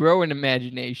you grow an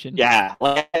imagination? Yeah,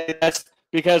 like that's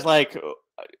because like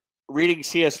reading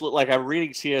C.S. Like I'm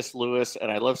reading C.S. Lewis,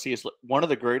 and I love C.S. One of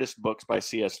the greatest books by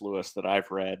C.S. Lewis that I've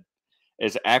read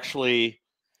is actually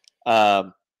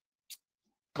called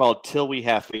 "Till We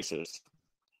Have Faces,"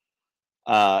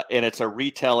 and it's a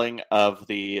retelling of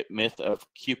the myth of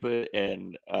Cupid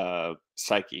and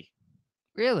Psyche.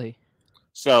 Really?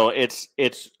 So it's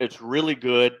really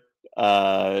good,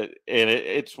 and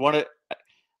it's one of.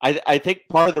 I think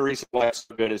part of the reason why it's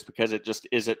so good is because it just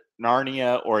isn't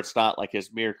Narnia, or it's not like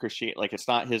his mere Christian, like it's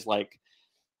not his like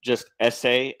just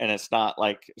essay, and it's not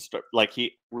like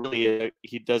he really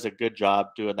he does a good job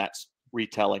doing that,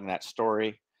 retelling that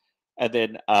story, and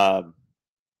then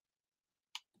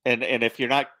and if you're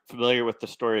not familiar with the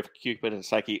story of Cupid and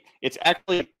Psyche, it's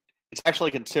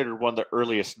actually considered one of the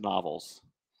earliest novels.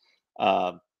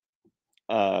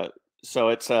 So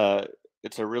it's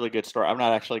a really good story. I'm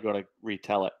not actually going to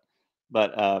retell it,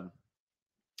 but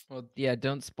well, yeah,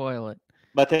 don't spoil it.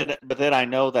 But then I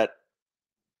know that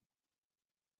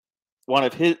one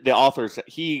of the authors that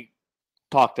he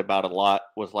talked about a lot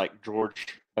was like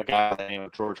a guy by the name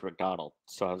of George MacDonald.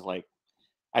 So I was like,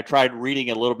 I tried reading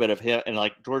a little bit of him, and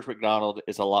like George MacDonald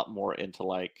is a lot more into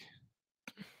like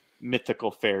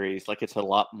mythical fairies. Like it's a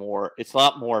lot more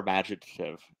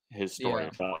imaginative, his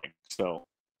storytelling. Yeah. So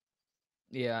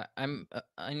yeah,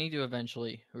 I need to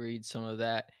eventually read some of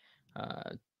that.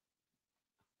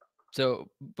 So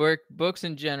books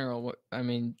in general, I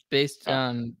mean, based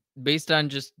on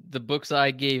just the books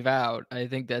I gave out, I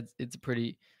think it's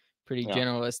pretty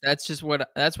generalist. That's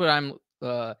what I'm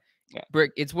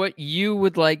Brick. It's what you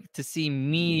would like to see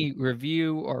me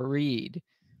review or read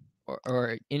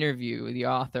or interview the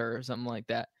author or something like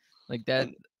that. Like that,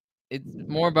 it's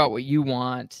more about what you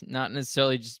want, not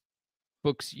necessarily just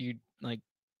books you like.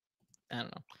 I don't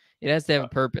know. It has to have a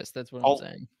purpose. That's what I'm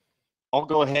saying. I'll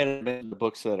go ahead and mention the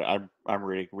books that I'm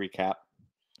reading. Recap.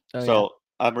 Oh, so yeah.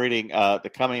 I'm reading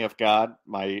The Coming of God,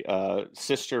 my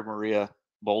sister Maria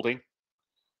Bolding.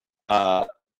 So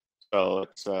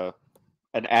it's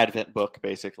an Advent book,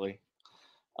 basically.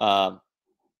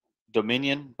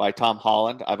 Dominion by Tom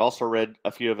Holland. I've also read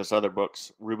a few of his other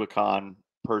books, Rubicon,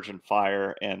 Persian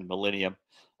Fire, and Millennium.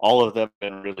 All of them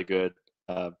have been really good.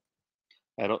 I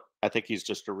think he's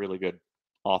just a really good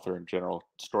author in general,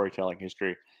 storytelling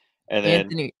history. And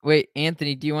then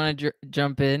Anthony, do you want to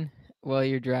jump in while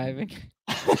you're driving?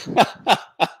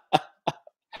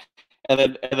 and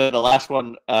then the last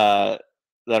one that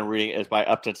I'm reading is by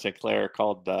Upton Sinclair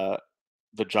called The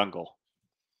Jungle,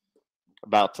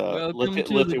 about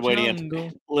Lithuanian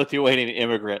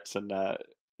immigrants and the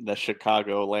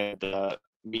Chicagoland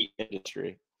meat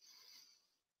industry.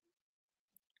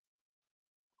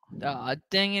 Oh,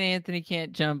 dang it, Anthony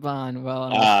can't jump on while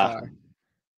I'm in the car.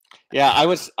 Yeah, I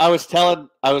was telling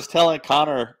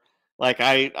Connor, like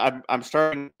I'm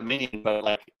starting Dominion, but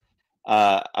like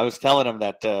I was telling him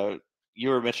that you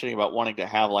were mentioning about wanting to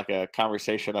have like a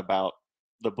conversation about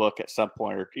the book at some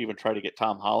point, or even try to get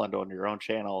Tom Holland on your own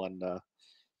channel, and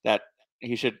that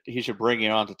he should bring you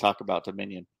on to talk about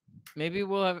Dominion. Maybe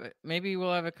we'll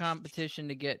have a competition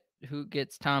to get who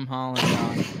gets Tom Holland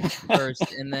on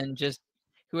first, and then just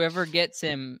whoever gets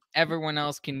him, everyone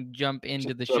else can jump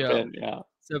into the show. Yeah.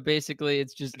 So basically,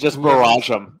 it's just barrage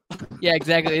them. Yeah,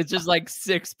 exactly. It's just like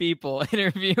 6 people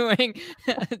interviewing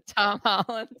Tom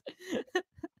Holland.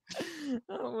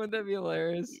 Oh, wouldn't that be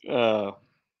hilarious? Oh,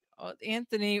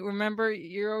 Anthony, remember,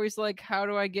 you're always like, "How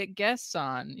do I get guests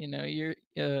on?" You know,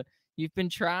 you've been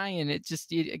trying. It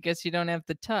just, I guess you don't have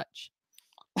the touch.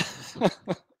 I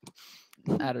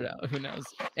don't know. Who knows?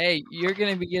 Hey, you're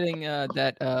gonna be getting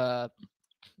that.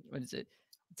 What is it?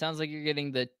 It sounds like you're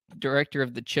getting the director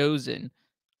of The Chosen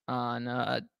on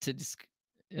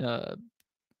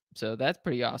so that's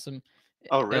pretty awesome.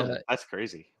 Oh, really? That's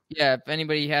crazy. Yeah, if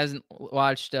anybody hasn't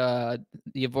watched the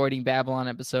Avoiding Babylon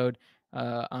episode,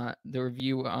 the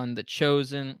review on The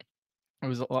Chosen, it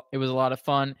was a lot of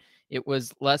fun. It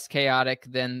was less chaotic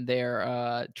than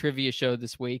their trivia show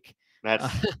this week.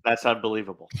 That's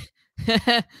unbelievable.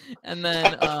 And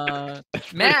then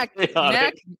Mac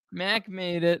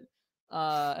made it.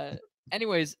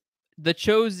 Anyways, The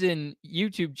Chosen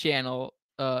YouTube channel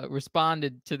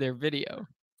responded to their video.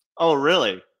 Oh,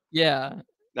 really? Yeah.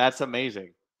 That's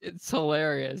amazing. It's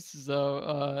hilarious.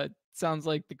 So it sounds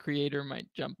like the creator might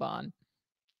jump on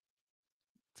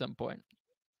at some point.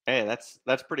 Hey,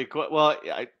 that's pretty cool. Well,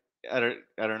 I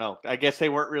don't know. I guess they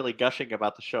weren't really gushing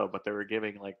about the show, but they were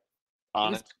giving like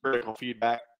honest, critical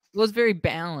feedback. It was very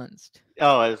balanced.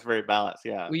 Oh, it was very balanced.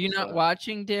 Yeah. Were you not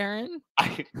watching, Darren?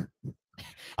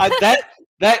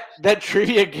 That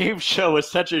trivia game show was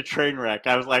such a train wreck.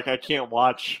 I was like, I can't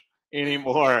watch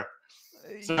anymore.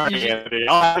 Sorry, Anthony.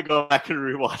 I'll have to go back and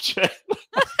rewatch it.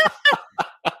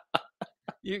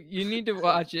 You need to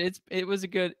watch it. It was a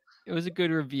good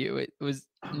review. It was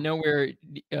nowhere.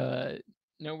 I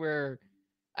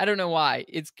don't know why.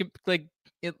 It's like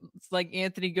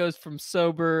Anthony goes from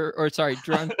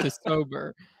drunk to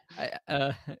sober.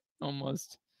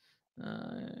 Almost.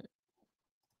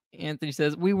 Anthony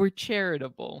says we were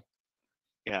charitable.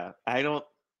 Yeah, I don't.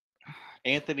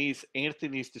 Anthony's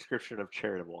description of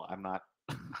charitable. I'm not.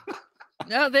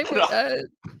 No, they were.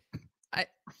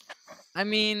 I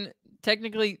mean,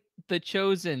 technically, The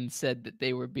Chosen said that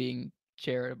they were being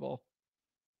charitable.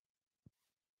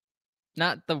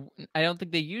 I don't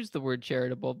think they used the word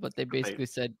charitable, but they basically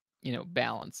said,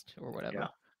 balanced or whatever. Yeah.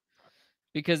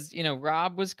 Because,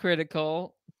 Rob was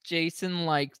critical. Jason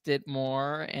liked it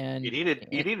more, and you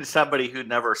needed somebody who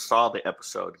never saw the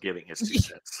episode giving his 2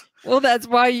 cents. Well, that's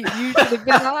why you should have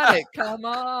been on it. Come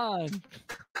on.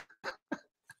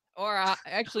 Or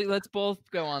actually, let's both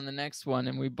go on the next one,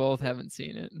 and we both haven't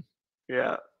seen it.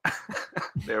 Yeah.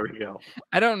 There we go.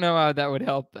 I don't know how that would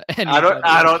help anybody.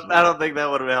 I don't think that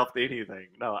would have helped anything.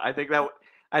 No, I think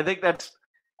that's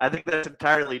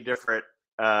entirely different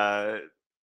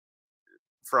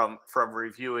from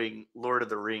reviewing Lord of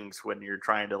the Rings, when you're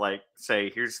trying to like say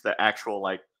here's the actual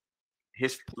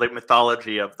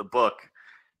mythology of the book.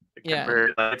 Yeah,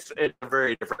 it's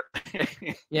very different.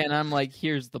 Yeah, and I'm like,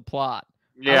 here's the plot.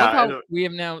 Yeah, I love how we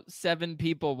have now 7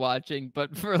 people watching,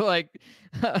 but for like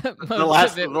the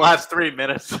last 3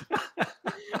 minutes.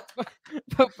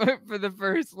 but for the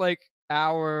first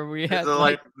hour, we had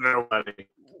nobody.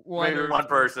 Maybe one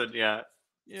person. Yeah.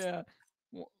 Yeah.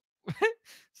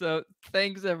 So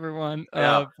thanks everyone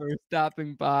for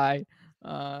stopping by.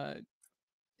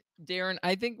 Darren,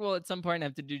 I think we'll at some point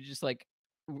have to do just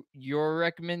your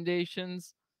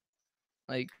recommendations.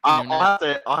 I'll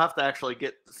have to actually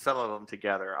get some of them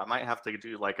together. I might have to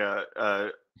do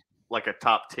a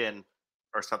top 10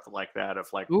 or something like that of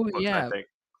Ooh, yeah. I think.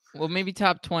 Well, maybe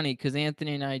top 20, because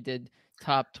Anthony and I did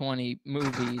top 20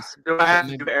 movies. Do I have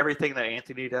to maybe- do everything that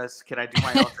Anthony does? Can I do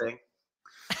my own thing?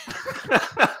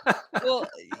 Well,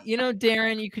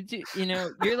 Darren, you could do.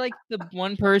 You're like the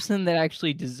one person that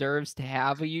actually deserves to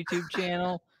have a YouTube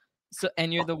channel. So,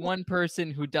 and you're the one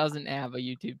person who doesn't have a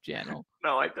YouTube channel.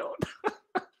 No, I don't.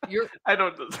 You're I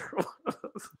don't deserve one of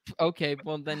those. okay.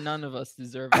 Well, then none of us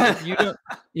deserve it.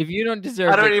 If you don't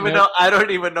deserve I don't it, even know. I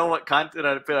don't even know what content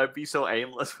I'd be so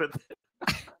aimless with it.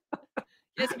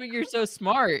 Yes, but you're so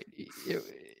smart.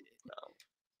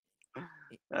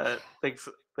 Thanks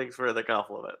for the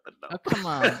compliment, but no. Oh, come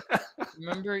on.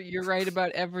 Remember, you're right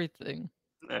about everything.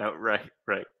 Yeah, right.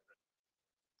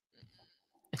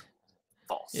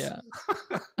 False. Yeah.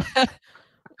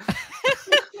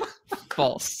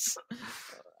 False.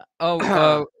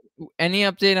 Oh, any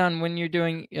update on when you're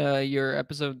doing your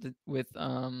episode with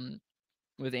Angela?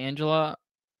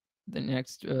 The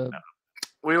next.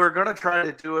 We were going to try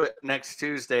to do it next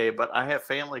Tuesday, but I have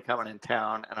family coming in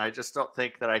town, and I just don't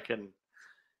think that I can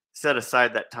set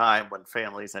aside that time when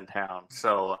family's in town.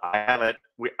 So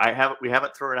we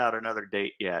haven't thrown out another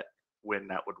date yet when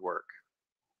that would work.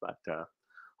 But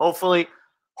hopefully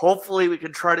we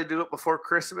can try to do it before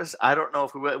Christmas. I don't know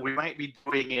if we might be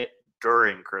doing it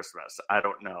during Christmas. I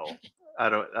don't know. I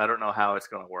don't know how it's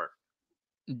going to work.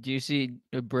 Do you see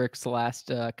Brick's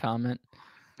last comment?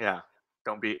 Yeah.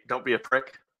 Don't be a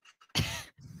prick.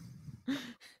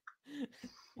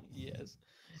 Yes.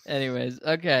 Anyways,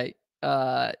 okay.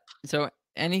 So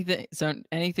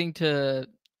anything to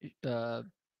I don't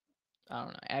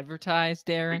know, advertise,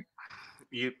 Darren?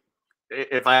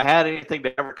 If I had anything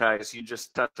to advertise, you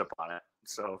just touched upon it.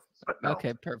 So, but no.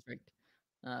 Okay, perfect.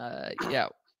 Yeah.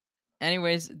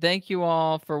 Anyways, thank you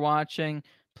all for watching.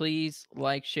 Please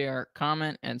like, share,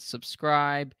 comment, and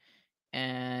subscribe.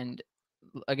 And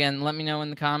again, let me know in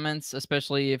the comments,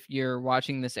 especially if you're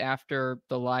watching this after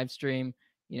the live stream,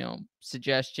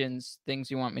 suggestions, things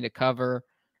you want me to cover,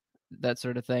 that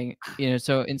sort of thing.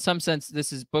 So in some sense,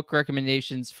 this is book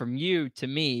recommendations from you to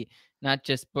me, not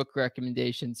just book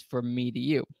recommendations from me to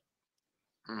you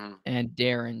and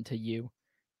Darren to you.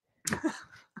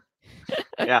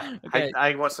 Yeah, okay.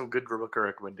 I want some good book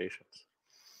recommendations.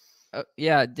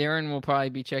 Yeah, Darren will probably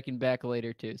be checking back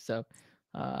later too. So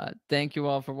thank you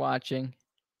all for watching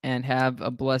and have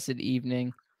a blessed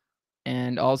evening.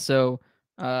 And also,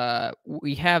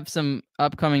 we have some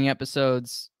upcoming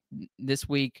episodes this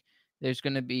week. There's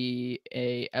going to be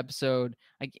a episode.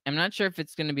 I'm not sure if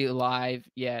it's going to be live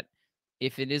yet.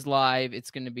 If it is live,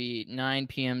 it's going to be 9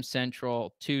 p.m.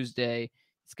 Central Tuesday.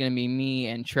 It's going to be me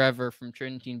and Trevor from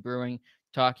Trinity Brewing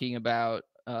talking about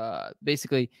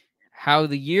basically how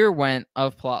the year went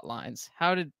of plot lines.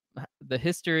 How did the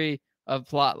history of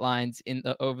plot lines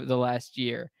over the last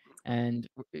year? And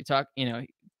we talk,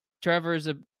 Trevor's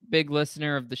a big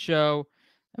listener of the show,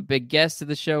 a big guest of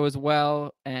the show as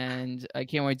well, and I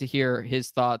can't wait to hear his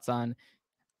thoughts on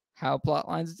how plot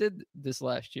lines did this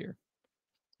last year.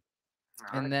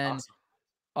 All and then awesome.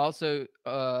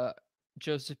 also,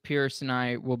 Joseph Pierce and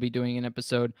I will be doing an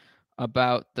episode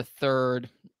about the third.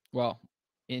 Well,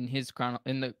 in his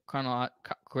chronology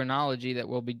that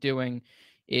we'll be doing,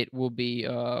 it will be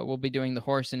we'll be doing The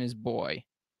Horse and His Boy.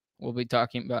 We'll be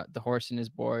talking about The Horse and His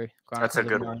Boy. That's a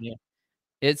good one.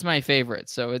 It's my favorite,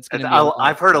 so it's going to be.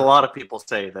 I've heard a lot of people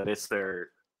say that it's their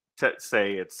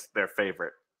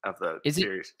favorite of the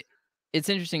series. It's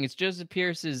interesting. It's Joseph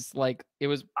Pierce's it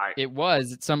was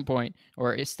at some point,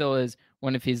 or it still is,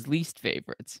 one of his least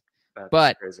favorites.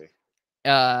 That's crazy.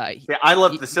 I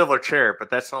love The Silver Chair,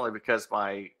 but that's only because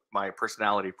my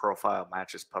personality profile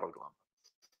matches Puddle Glum.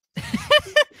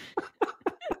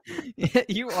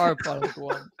 You are Puddle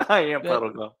Glum. I am Puddle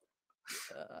Glum.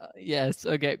 Yes.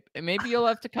 Okay. Maybe you'll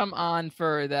have to come on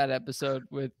for that episode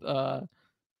with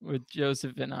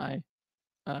Joseph and I.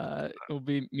 It'll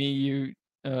be me, you,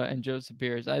 and Joseph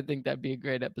Pierce. I think that'd be a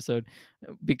great episode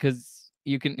because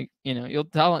you can,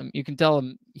 you can tell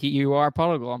him you are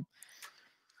Puddle Glum.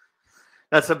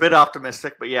 That's a bit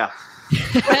optimistic, but yeah.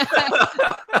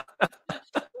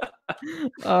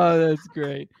 Oh, that's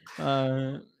great.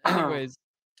 Anyways,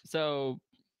 so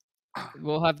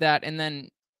we'll have that, and then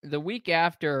the week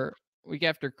after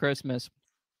Christmas,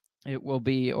 it will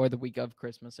be, or the week of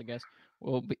Christmas, I guess,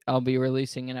 I'll be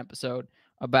releasing an episode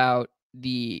about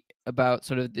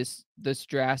sort of this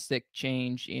drastic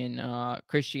change in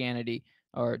Christianity,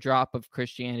 or drop of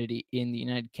Christianity in the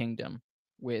United Kingdom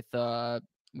with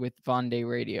Vendée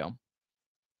Radio.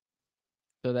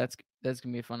 So that's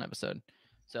gonna be a fun episode.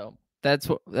 So that's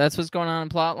what's going on in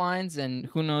plot lines, and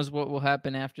who knows what will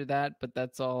happen after that. But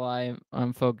that's all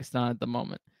I'm focused on at the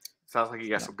moment. Sounds like you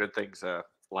got some good things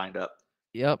lined up.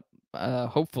 Yep.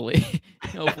 Hopefully,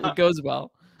 hopefully it goes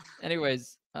well.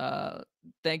 Anyways,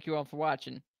 thank you all for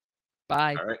watching.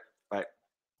 Bye. All right.